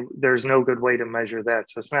 and there's no good way to measure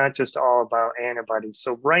that. So it's not just all about antibodies.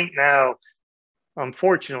 So right now,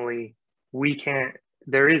 unfortunately,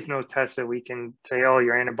 there is no test that we can say, oh,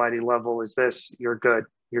 your antibody level is this, you're good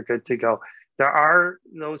to go. There are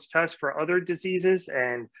those tests for other diseases,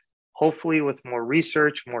 and hopefully with more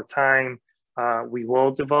research, more time, we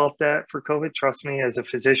will develop that for COVID. Trust me, as a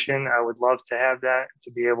physician, I would love to have that,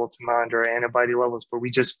 to be able to monitor antibody levels, but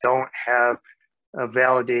we just don't have a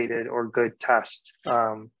validated or good test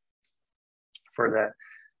for that.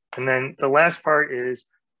 And then the last part is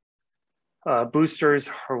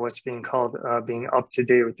boosters, or what's being called being up to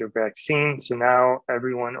date with their vaccine. So now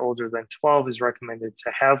everyone older than 12 is recommended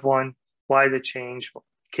to have one. Why the change?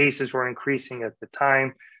 Cases were increasing at the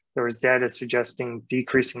time. There was data suggesting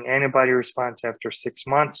decreasing antibody response after 6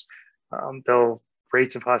 months, though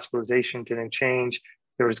rates of hospitalization didn't change.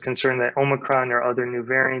 There was concern that Omicron or other new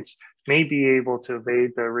variants may be able to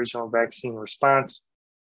evade the original vaccine response.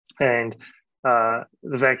 And the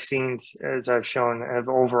vaccines, as I've shown, have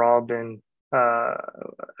overall been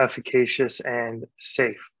efficacious and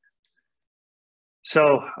safe.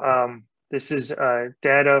 So this is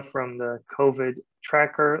data from the COVID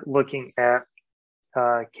tracker looking at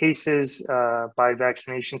cases by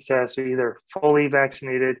vaccination status, so either fully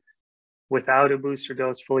vaccinated without a booster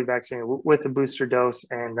dose, fully vaccinated with a booster dose,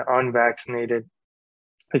 and unvaccinated.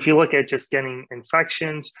 If you look at just getting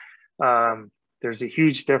infections, there's a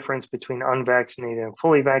huge difference between unvaccinated and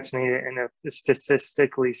fully vaccinated, and a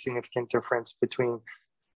statistically significant difference between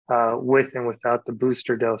with and without the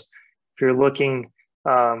booster dose. If you're looking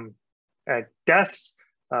at deaths,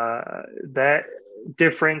 that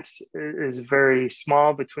difference is very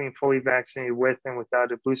small between fully vaccinated with and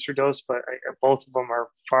without a booster dose, but both of them are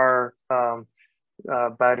far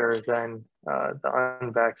better than the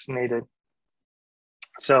unvaccinated.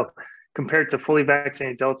 So compared to fully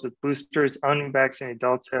vaccinated adults with boosters, unvaccinated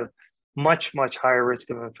adults have much higher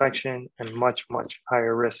risk of infection and much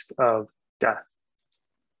higher risk of death.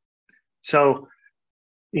 So,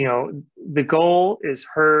 you know, the goal is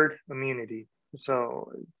herd immunity.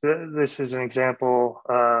 So this is an example.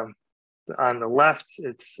 On the left,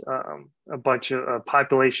 it's a bunch of a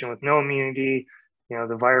population with no immunity.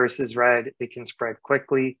 The virus is red, it can spread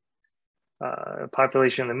quickly.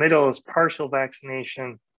 Population in the middle is partial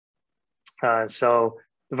vaccination. So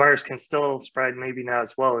the virus can still spread, maybe not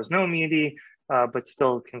as well as no immunity, but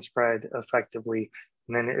still can spread effectively.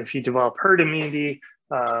 And then if you develop herd immunity,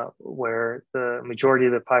 where the majority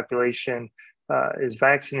of the population is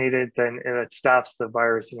vaccinated, then it stops the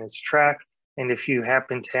virus in its track. And if you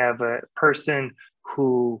happen to have a person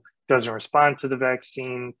who doesn't respond to the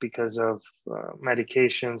vaccine because of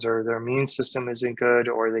medications, or their immune system isn't good,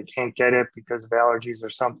 or they can't get it because of allergies or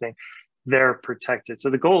something, they're protected. So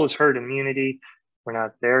the goal is herd immunity. We're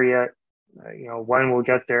not there yet. When we'll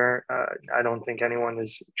get there, I don't think anyone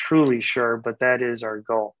is truly sure, but that is our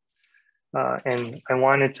goal. And I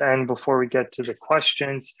wanted to end, before we get to the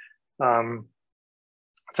questions,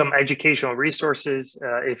 some educational resources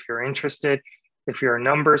if you're interested. If you're a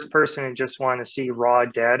numbers person and just want to see raw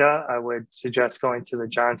data, I would suggest going to the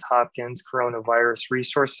Johns Hopkins Coronavirus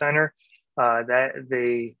Resource Center. That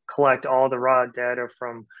they collect all the raw data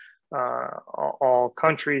from all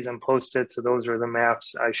countries and post it. So those are the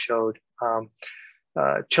maps I showed.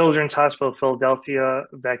 Children's Hospital of Philadelphia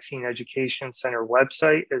Vaccine Education Center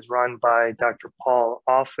website is run by Dr. Paul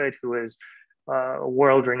Offit, who is a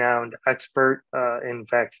world-renowned expert in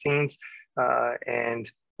vaccines, and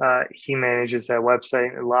he manages that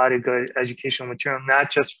website. A lot of good educational material, not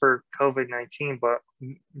just for COVID-19, but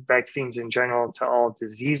vaccines in general to all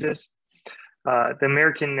diseases. The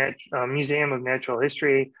American Museum of Natural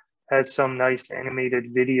History has some nice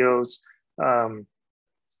animated videos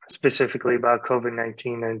specifically about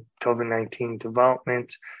COVID-19 and COVID-19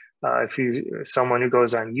 development. If someone who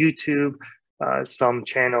goes on YouTube, some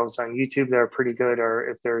channels on YouTube that are pretty good, or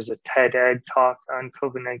if there's a TED Ed talk on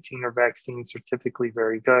COVID-19 or vaccines, are typically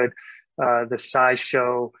very good. The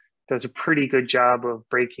SciShow does a pretty good job of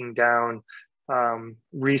breaking down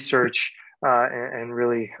research and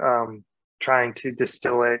really trying to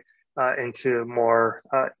distill it into more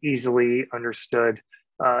easily understood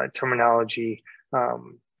terminology.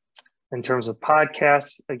 In terms of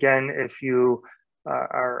podcasts, again, if you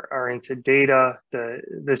are into data, the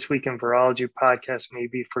This Week in Virology podcast may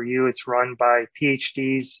be for you. It's run by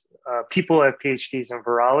PhDs, people who have PhDs in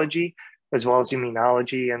virology as well as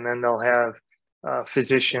immunology, and then they'll have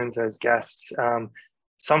physicians as guests.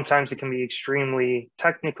 Sometimes it can be extremely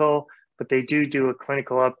technical, but they do a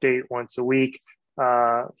clinical update once a week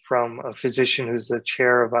from a physician who's the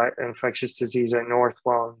chair of infectious disease at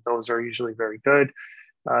Northwell. Those are usually very good.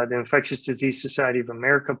 The Infectious Disease Society of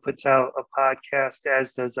America puts out a podcast,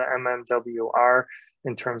 as does the MMWR,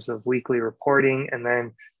 in terms of weekly reporting. And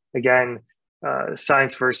then again,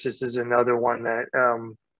 Science Versus is another one that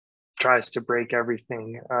tries to break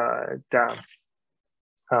everything down.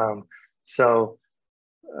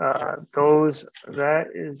 That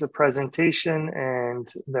is the presentation, and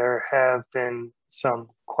there have been some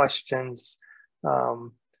questions.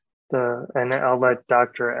 And I'll let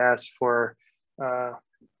Dr. ask for.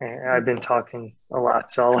 I've been talking a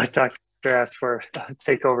lot, so I'll let Dr. Asper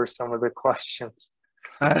take over some of the questions.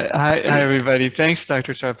 Hi, everybody. Thanks,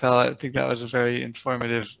 Dr. Sharpell. I think that was a very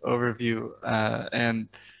informative overview, and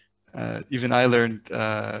even I learned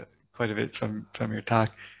quite a bit from your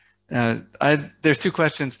talk. There's two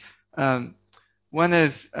questions. One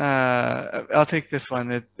is, I'll take this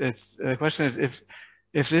one. The question is,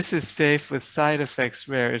 if this is safe with side effects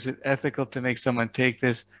rare, is it ethical to make someone take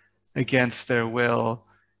this against their will?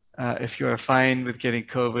 If you are fine with getting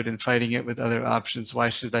COVID and fighting it with other options,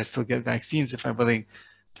 why should I still get vaccines if I'm willing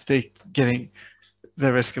to take getting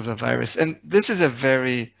the risk of the virus? And this is a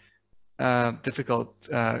very difficult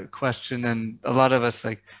question, and a lot of us,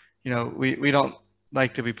 like, we don't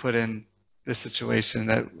like to be put in this situation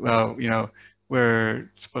that, well,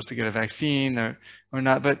 we're supposed to get a vaccine or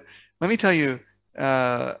not. But let me tell you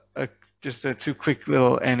just two quick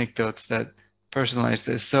little anecdotes that personalize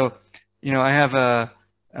this. So, I have a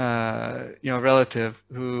relative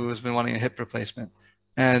who has been wanting a hip replacement,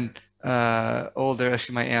 and older,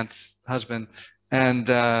 actually my aunt's husband, and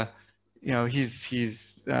he's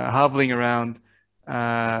hobbling around,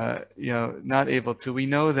 not able to. We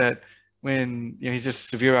know that when he's just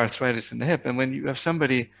severe arthritis in the hip, and when you have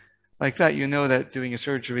somebody like that, that doing a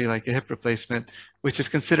surgery like a hip replacement, which is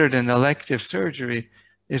considered an elective surgery,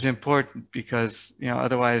 is important, because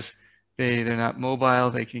otherwise they're not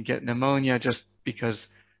mobile. They can get pneumonia just because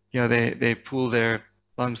they pool their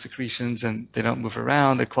lung secretions and they don't move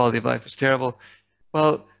around. The quality of life is terrible.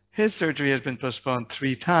 Well, his surgery has been postponed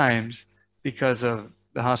 3 times because of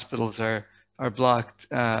the hospitals are blocked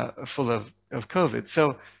full of of COVID.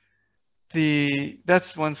 So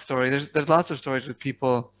that's one story. There's lots of stories with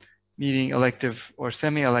people needing elective or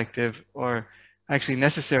semi-elective or actually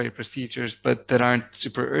necessary procedures, but that aren't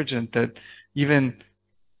super urgent, that even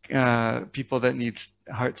people that need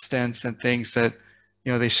heart stents and things that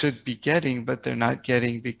they should be getting, but they're not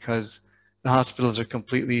getting because the hospitals are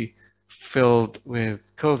completely filled with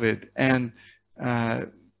COVID. And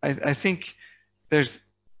I think there's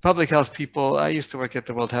public health people. I used to work at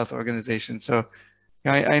the World Health Organization, so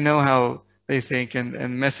I know how they think, and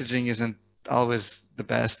messaging isn't always the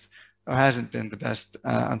best, or hasn't been the best,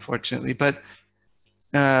 unfortunately. But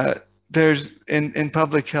uh, there's in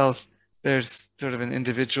public health, there's sort of an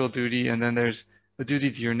individual duty, and then there's a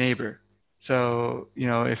duty to your neighbor. So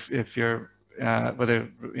if you're whether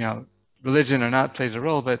religion or not plays a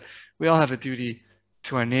role, but we all have a duty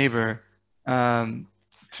to our neighbor,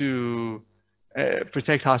 to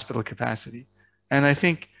protect hospital capacity. And I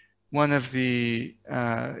think one of the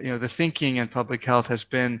the thinking in public health has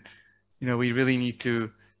been, we really need to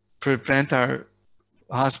prevent our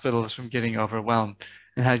hospitals from getting overwhelmed.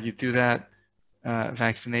 And how do you do that?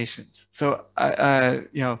 Vaccinations. So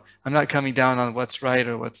I'm not coming down on what's right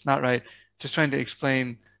or what's not right, just trying to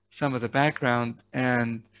explain some of the background.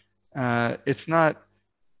 And it's not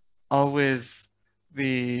always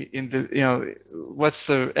what's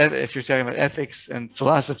if you're talking about ethics and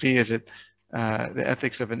philosophy, is it the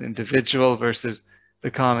ethics of an individual versus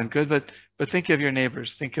the common good? But think of your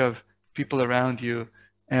neighbors, think of people around you,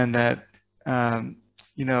 and that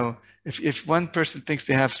if one person thinks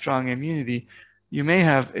they have strong immunity, you may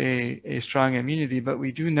have a strong immunity, but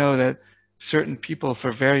we do know that certain people,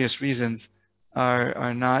 for various reasons,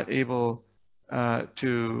 are not able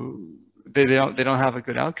to. They don't have a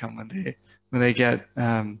good outcome when they get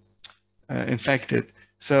infected.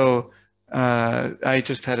 So I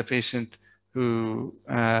just had a patient who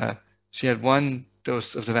she had one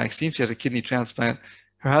dose of the vaccine. She had a kidney transplant.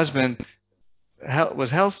 Her husband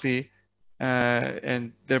was healthy,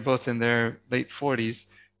 and they're both in their late 40s,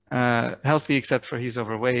 healthy except for he's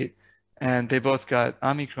overweight, and they both got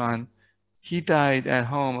Omicron. He died at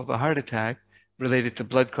home of a heart attack related to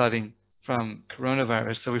blood clotting from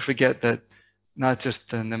coronavirus. So we forget that not just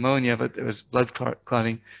the pneumonia, but it was blood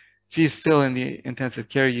clotting. She's still in the intensive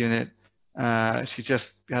care unit. She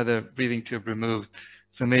just had a breathing tube removed.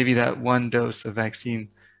 So maybe that one dose of vaccine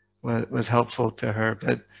was helpful to her.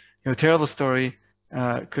 But terrible story.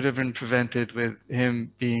 Could have been prevented with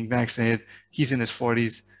him being vaccinated. He's in his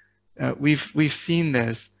 40s. We've seen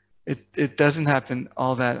this. It doesn't happen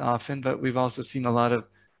all that often, but we've also seen a lot of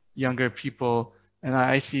younger people, and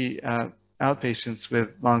I see outpatients with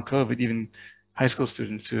long COVID, even high school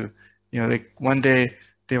students who, one day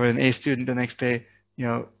they were an A student, the next day,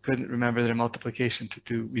 couldn't remember their multiplication to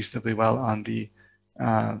do reasonably well on their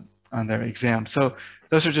exam. So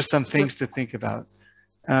those are just some things to think about.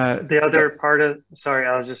 The other part of, sorry,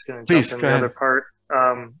 I was just going to jump in. The other part,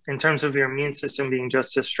 in terms of your immune system being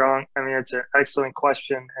just as strong, I mean, it's an excellent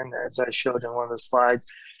question. And as I showed in one of the slides,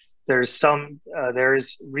 there's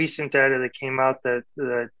recent data that came out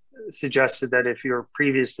that suggested that if you're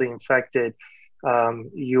previously infected,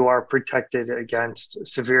 you are protected against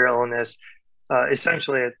severe illness,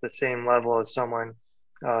 essentially at the same level as someone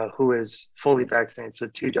who is fully vaccinated, so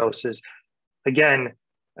 2 doses. Again,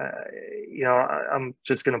 I'm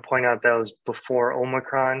just going to point out that was before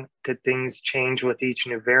Omicron. Could things change with each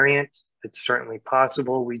new variant? It's certainly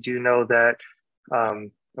possible. We do know that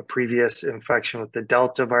a previous infection with the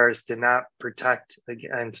Delta virus did not protect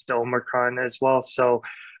against Omicron as well. So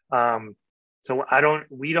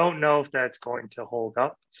we don't know if that's going to hold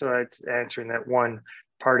up. So that's answering that one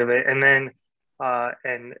part of it. And then, I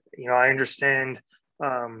understand,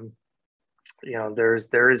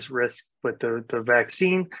 there is risk with the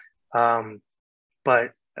vaccine,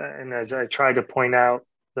 but and as I tried to point out,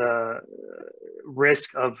 the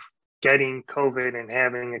risk of getting COVID and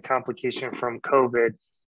having a complication from COVID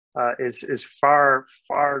is far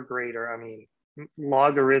greater. I mean,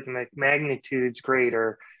 logarithmic magnitudes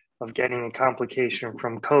greater of getting a complication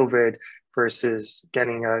from COVID versus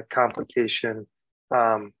getting a complication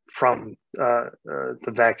from the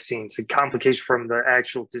vaccine. So complication from the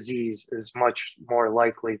actual disease is much more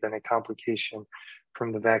likely than a complication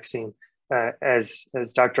from the vaccine. As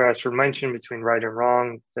Dr. Ashford mentioned, between right and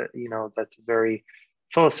wrong, that's a very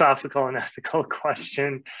philosophical and ethical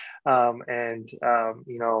question. What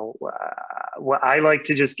I like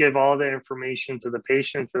to just give all the information to the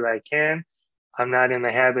patients that I can. I'm not in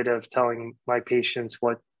the habit of telling my patients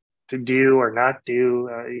what to do or not do.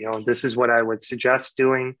 This is what I would suggest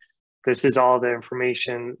doing. This is all the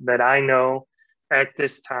information that I know at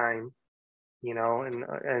this time.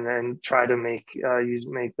 and then try to make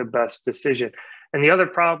the best decision. And the other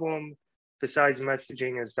problem, besides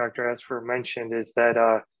messaging, as Dr. Esper mentioned, is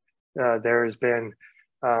that there has been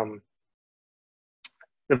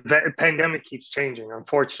the pandemic keeps changing.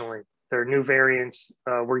 Unfortunately, there are new variants.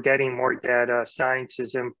 We're getting more data. Science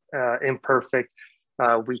is imperfect.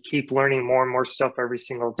 We keep learning more and more stuff every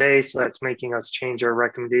single day. So that's making us change our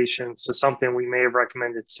recommendations. So something we may have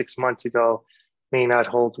recommended 6 months ago may not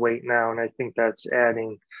hold weight now. And I think that's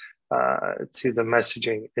adding to the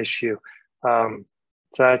messaging issue. So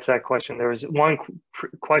that's that question. There was one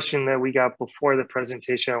question that we got before the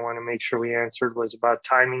presentation I want to make sure we answered, was about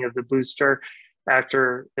timing of the booster.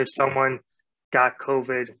 After, if someone got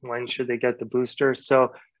COVID, when should they get the booster?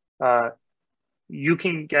 So you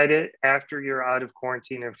can get it after you're out of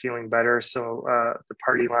quarantine and feeling better. So the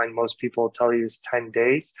party line most people will tell you is 10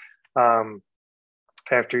 days.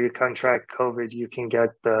 After you contract COVID, you can get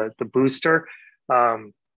the booster.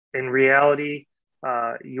 In reality,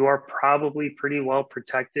 you are probably pretty well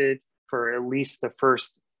protected for at least the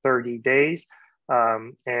first 30 days.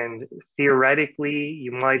 And theoretically,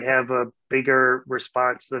 you might have a bigger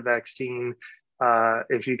response to the vaccine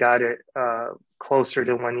if you got it closer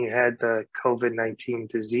to when you had the COVID-19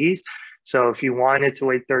 disease. So if you wanted to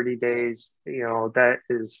wait 30 days, that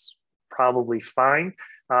is probably fine.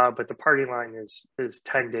 But the party line is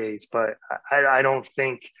 10 days. But I don't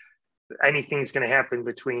think anything's going to happen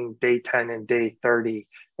between day 10 and day 30.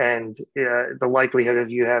 And the likelihood of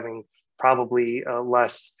you having probably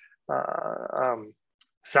less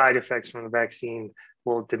side effects from the vaccine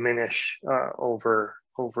will diminish over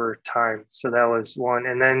time. So that was one.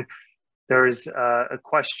 And then there's a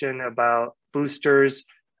question about boosters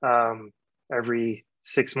every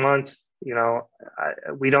 6 months.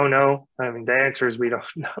 We don't know. I mean, the answer is we don't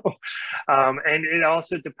know. And it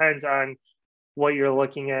also depends on what you're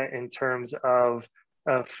looking at in terms of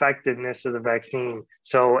effectiveness of the vaccine.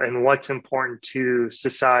 So, and what's important to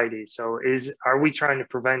society. So are we trying to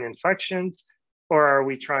prevent infections, or are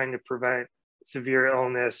we trying to prevent severe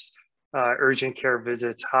illness, urgent care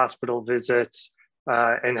visits, hospital visits,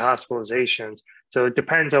 and hospitalizations? So it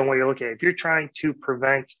depends on what you're looking at. If you're trying to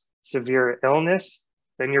prevent severe illness,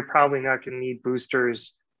 then you're probably not going to need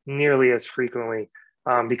boosters nearly as frequently,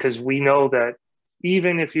 because we know that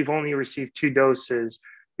even if you've only received 2 doses,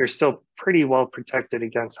 you're still pretty well protected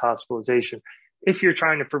against hospitalization. If you're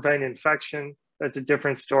trying to prevent infection, that's a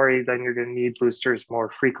different story. Then you're going to need boosters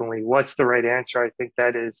more frequently. What's the right answer? I think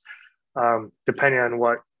that is depending on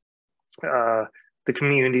what the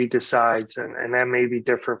community decides, and that may be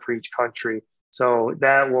different for each country. So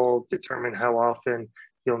that will determine how often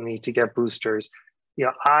you'll need to get boosters.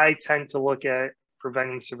 I tend to look at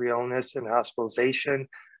preventing severe illness and hospitalization.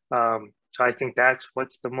 So I think that's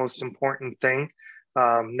what's the most important thing,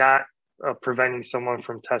 not preventing someone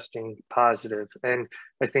from testing positive. And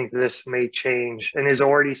I think this may change and is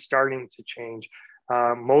already starting to change.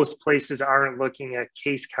 Most places aren't looking at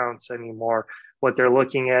case counts anymore. What they're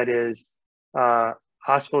looking at is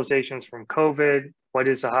hospitalizations from COVID, what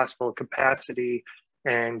is the hospital capacity,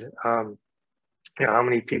 and how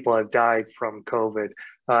many people have died from COVID.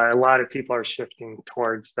 A lot of people are shifting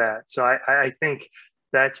towards that. So I think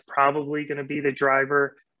that's probably going to be the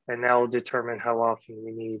driver, and that will determine how often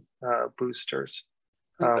we need boosters.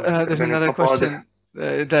 There's another question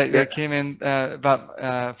that came in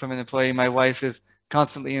about from an employee. My wife is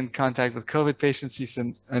constantly in contact with COVID patients. She's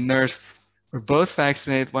a nurse. We're both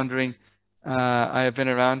vaccinated. Wondering, I have been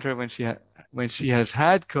around her when she has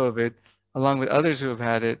had COVID, along with others who have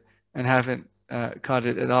had it and haven't caught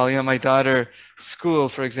it at all. My daughter's school,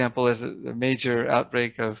 for example, is a major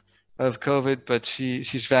outbreak of COVID, but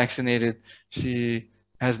she's vaccinated. She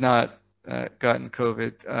has not gotten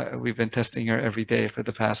COVID. We've been testing her every day for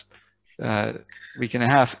the past week and a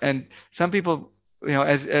half. And some people,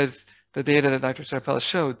 as the data that Dr. Sarpella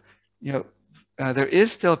showed, there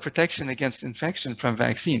is still protection against infection from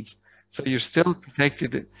vaccines. So you're still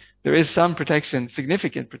protected. There is some protection,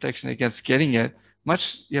 significant protection against getting it.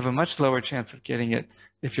 You have a much lower chance of getting it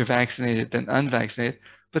if you're vaccinated than unvaccinated.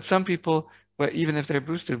 But some people, even if they're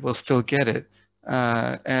boosted, will still get it.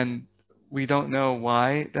 And we don't know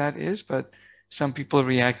why that is, but some people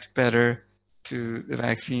react better to the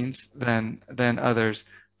vaccines than others.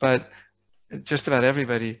 But just about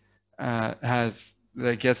everybody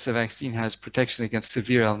that gets the vaccine has protection against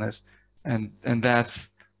severe illness, and that's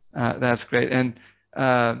great. And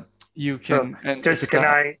you can. So just can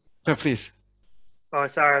I? No, please. Oh,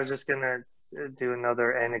 sorry. I was just gonna do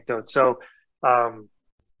another anecdote. So,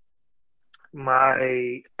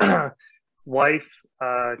 my wife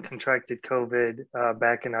contracted COVID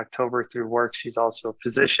back in October through work. She's also a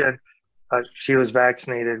physician. She was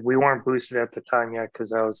vaccinated. We weren't boosted at the time yet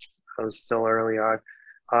because I was still early on.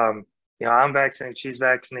 Um, I'm vaccinated. She's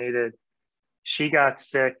vaccinated. She got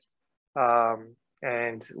sick,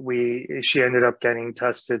 and she ended up getting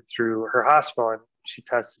tested through her hospital, and she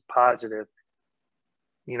tested positive.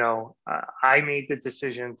 I made the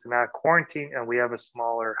decision to not quarantine, and we have a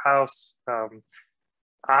smaller house.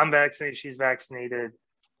 I'm vaccinated. She's vaccinated.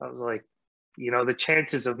 I was like, the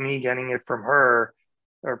chances of me getting it from her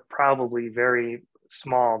are probably very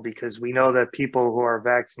small because we know that people who are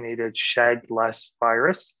vaccinated shed less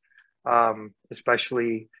virus,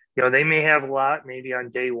 especially, they may have a lot maybe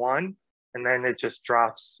on day one, and then it just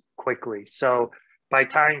drops quickly. So by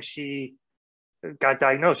the time she got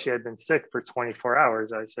diagnosed, she had been sick for 24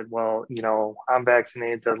 hours. I said, well, I'm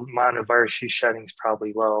vaccinated. The amount of virus she's shedding is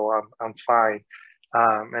probably low. I'm fine.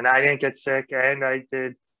 And I didn't get sick, and I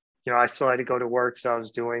did, I still had to go to work. So I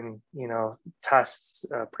was doing, tests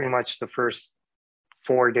pretty much the first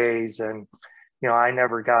 4 days, and, I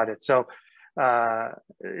never got it. So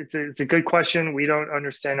it's a good question. We don't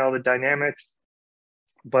understand all the dynamics,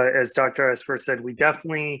 but as Dr. S first said, we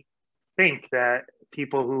definitely think that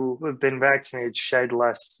people who have been vaccinated shed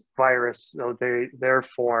less virus. So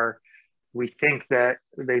therefore, we think that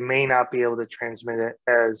they may not be able to transmit it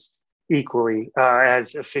as equally,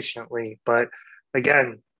 as efficiently. But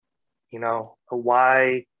again,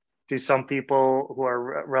 why do some people who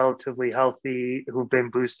are relatively healthy, who've been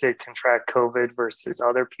boosted, contract COVID versus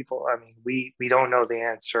other people? I mean, we don't know the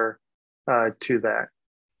answer to that,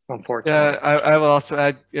 unfortunately. Yeah, I will also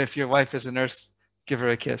add, if your wife is a nurse, give her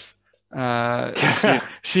a kiss.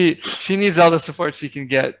 She needs all the support she can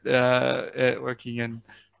get working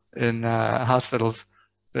in hospitals.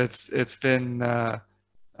 It's been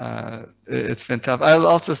tough. I'll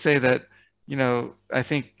also say that, I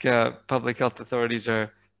think public health authorities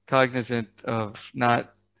are cognizant of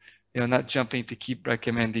not jumping to keep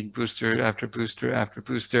recommending booster after booster after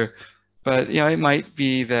booster, but it might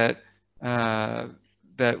be that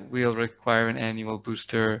that we'll require an annual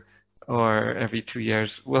booster or every 2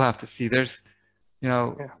 years. We'll have to see. There's,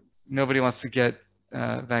 Yeah. nobody wants to give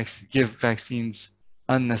vaccines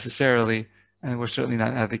unnecessarily, and we're certainly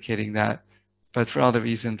not advocating that. But for all the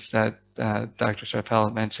reasons that Dr.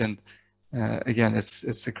 Sharpel mentioned, again,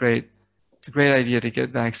 it's a great idea to get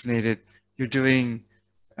vaccinated. You're doing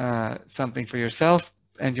something for yourself,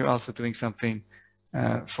 and you're also doing something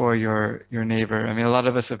for your neighbor. I mean, a lot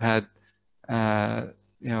of us have had,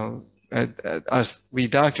 we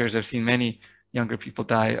doctors have seen many younger people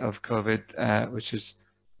die of COVID, which is,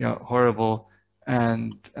 horrible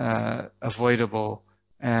and avoidable.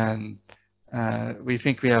 And we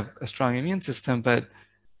think we have a strong immune system, but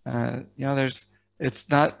it's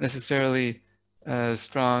not necessarily a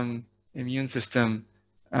strong immune system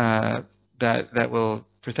that will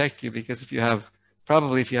protect you, because if you have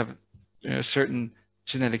a certain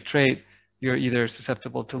genetic trait, you're either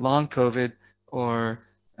susceptible to long COVID or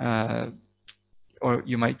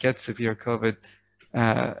you might get severe COVID.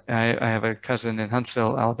 I have a cousin in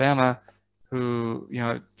Huntsville, Alabama, who,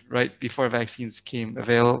 right before vaccines came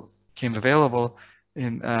available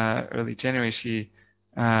in early January, she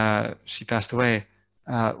passed away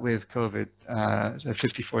with COVID at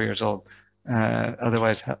 54 years old,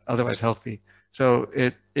 otherwise healthy. So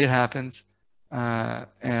it happens,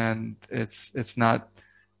 and it's not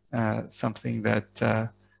something that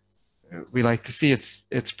we like to see.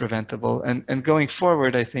 It's preventable, and going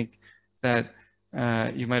forward, I think that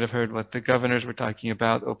you might have heard what the governors were talking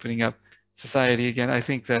about, opening up society again. I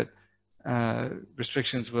think that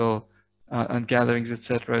restrictions will on gatherings,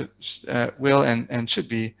 etc., will and should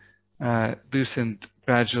be loosened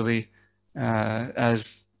gradually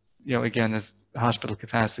as again, as hospital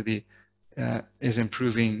capacity is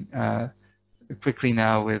improving quickly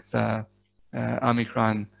now with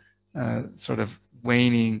Omicron sort of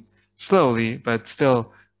waning slowly, but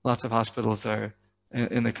still lots of hospitals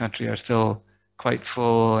in the country are still quite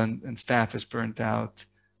full, and staff is burnt out,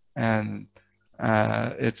 and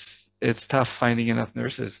it's tough finding enough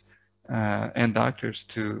nurses and doctors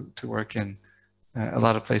to work in a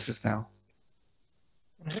lot of places now.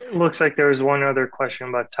 It looks like there was one other question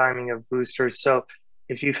about timing of boosters. So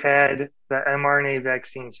if you've had the mRNA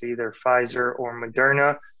vaccines, so either Pfizer or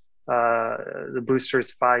Moderna, the booster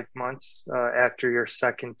is 5 months after your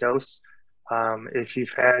second dose. If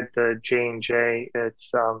you've had the J&J,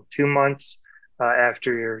 it's 2 months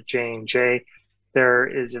after your J&J. There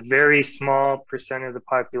is a very small percent of the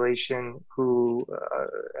population who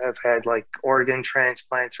have had like organ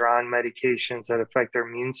transplants or on medications that affect their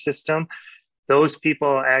immune system. Those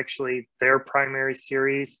people actually, their primary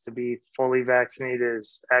series to be fully vaccinated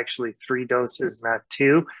is actually 3 doses, not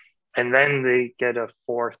 2. and then they get a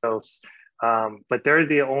fourth dose. But they're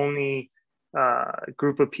the only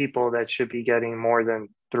group of people that should be getting more than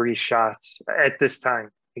 3 shots at this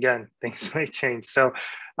time. Again, things may change. So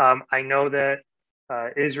I know that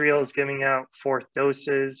Israel is giving out fourth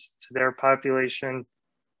doses to their population.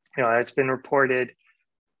 That's been reported.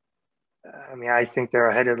 I mean, I think they're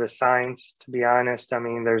ahead of the science, to be honest. I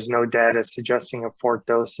mean, there's no data suggesting a fourth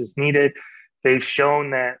dose is needed. They've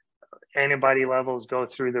shown that antibody levels go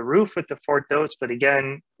through the roof with the fourth dose, but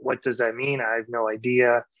again, what does that mean? I have no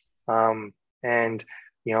idea. And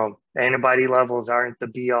antibody levels aren't the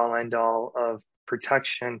be all end all of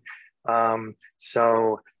protection.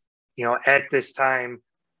 So at this time,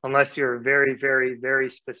 unless you're a very, very,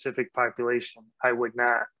 very specific population, I would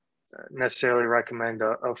not necessarily recommend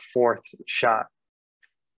a fourth shot.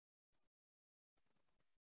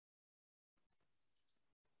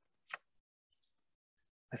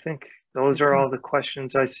 I think those are all the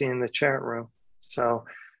questions I see in the chat room. So,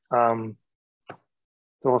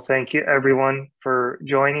 well, thank you everyone for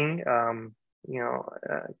joining.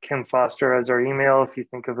 Kim Foster has our email. If you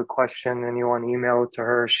think of a question and you want to email it to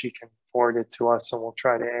her, she can forward it to us and we'll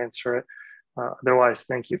try to answer it. Otherwise,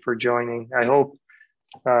 thank you for joining. I hope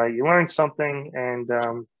you learned something, and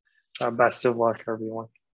best of luck, everyone.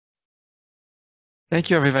 Thank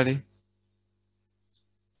you, everybody.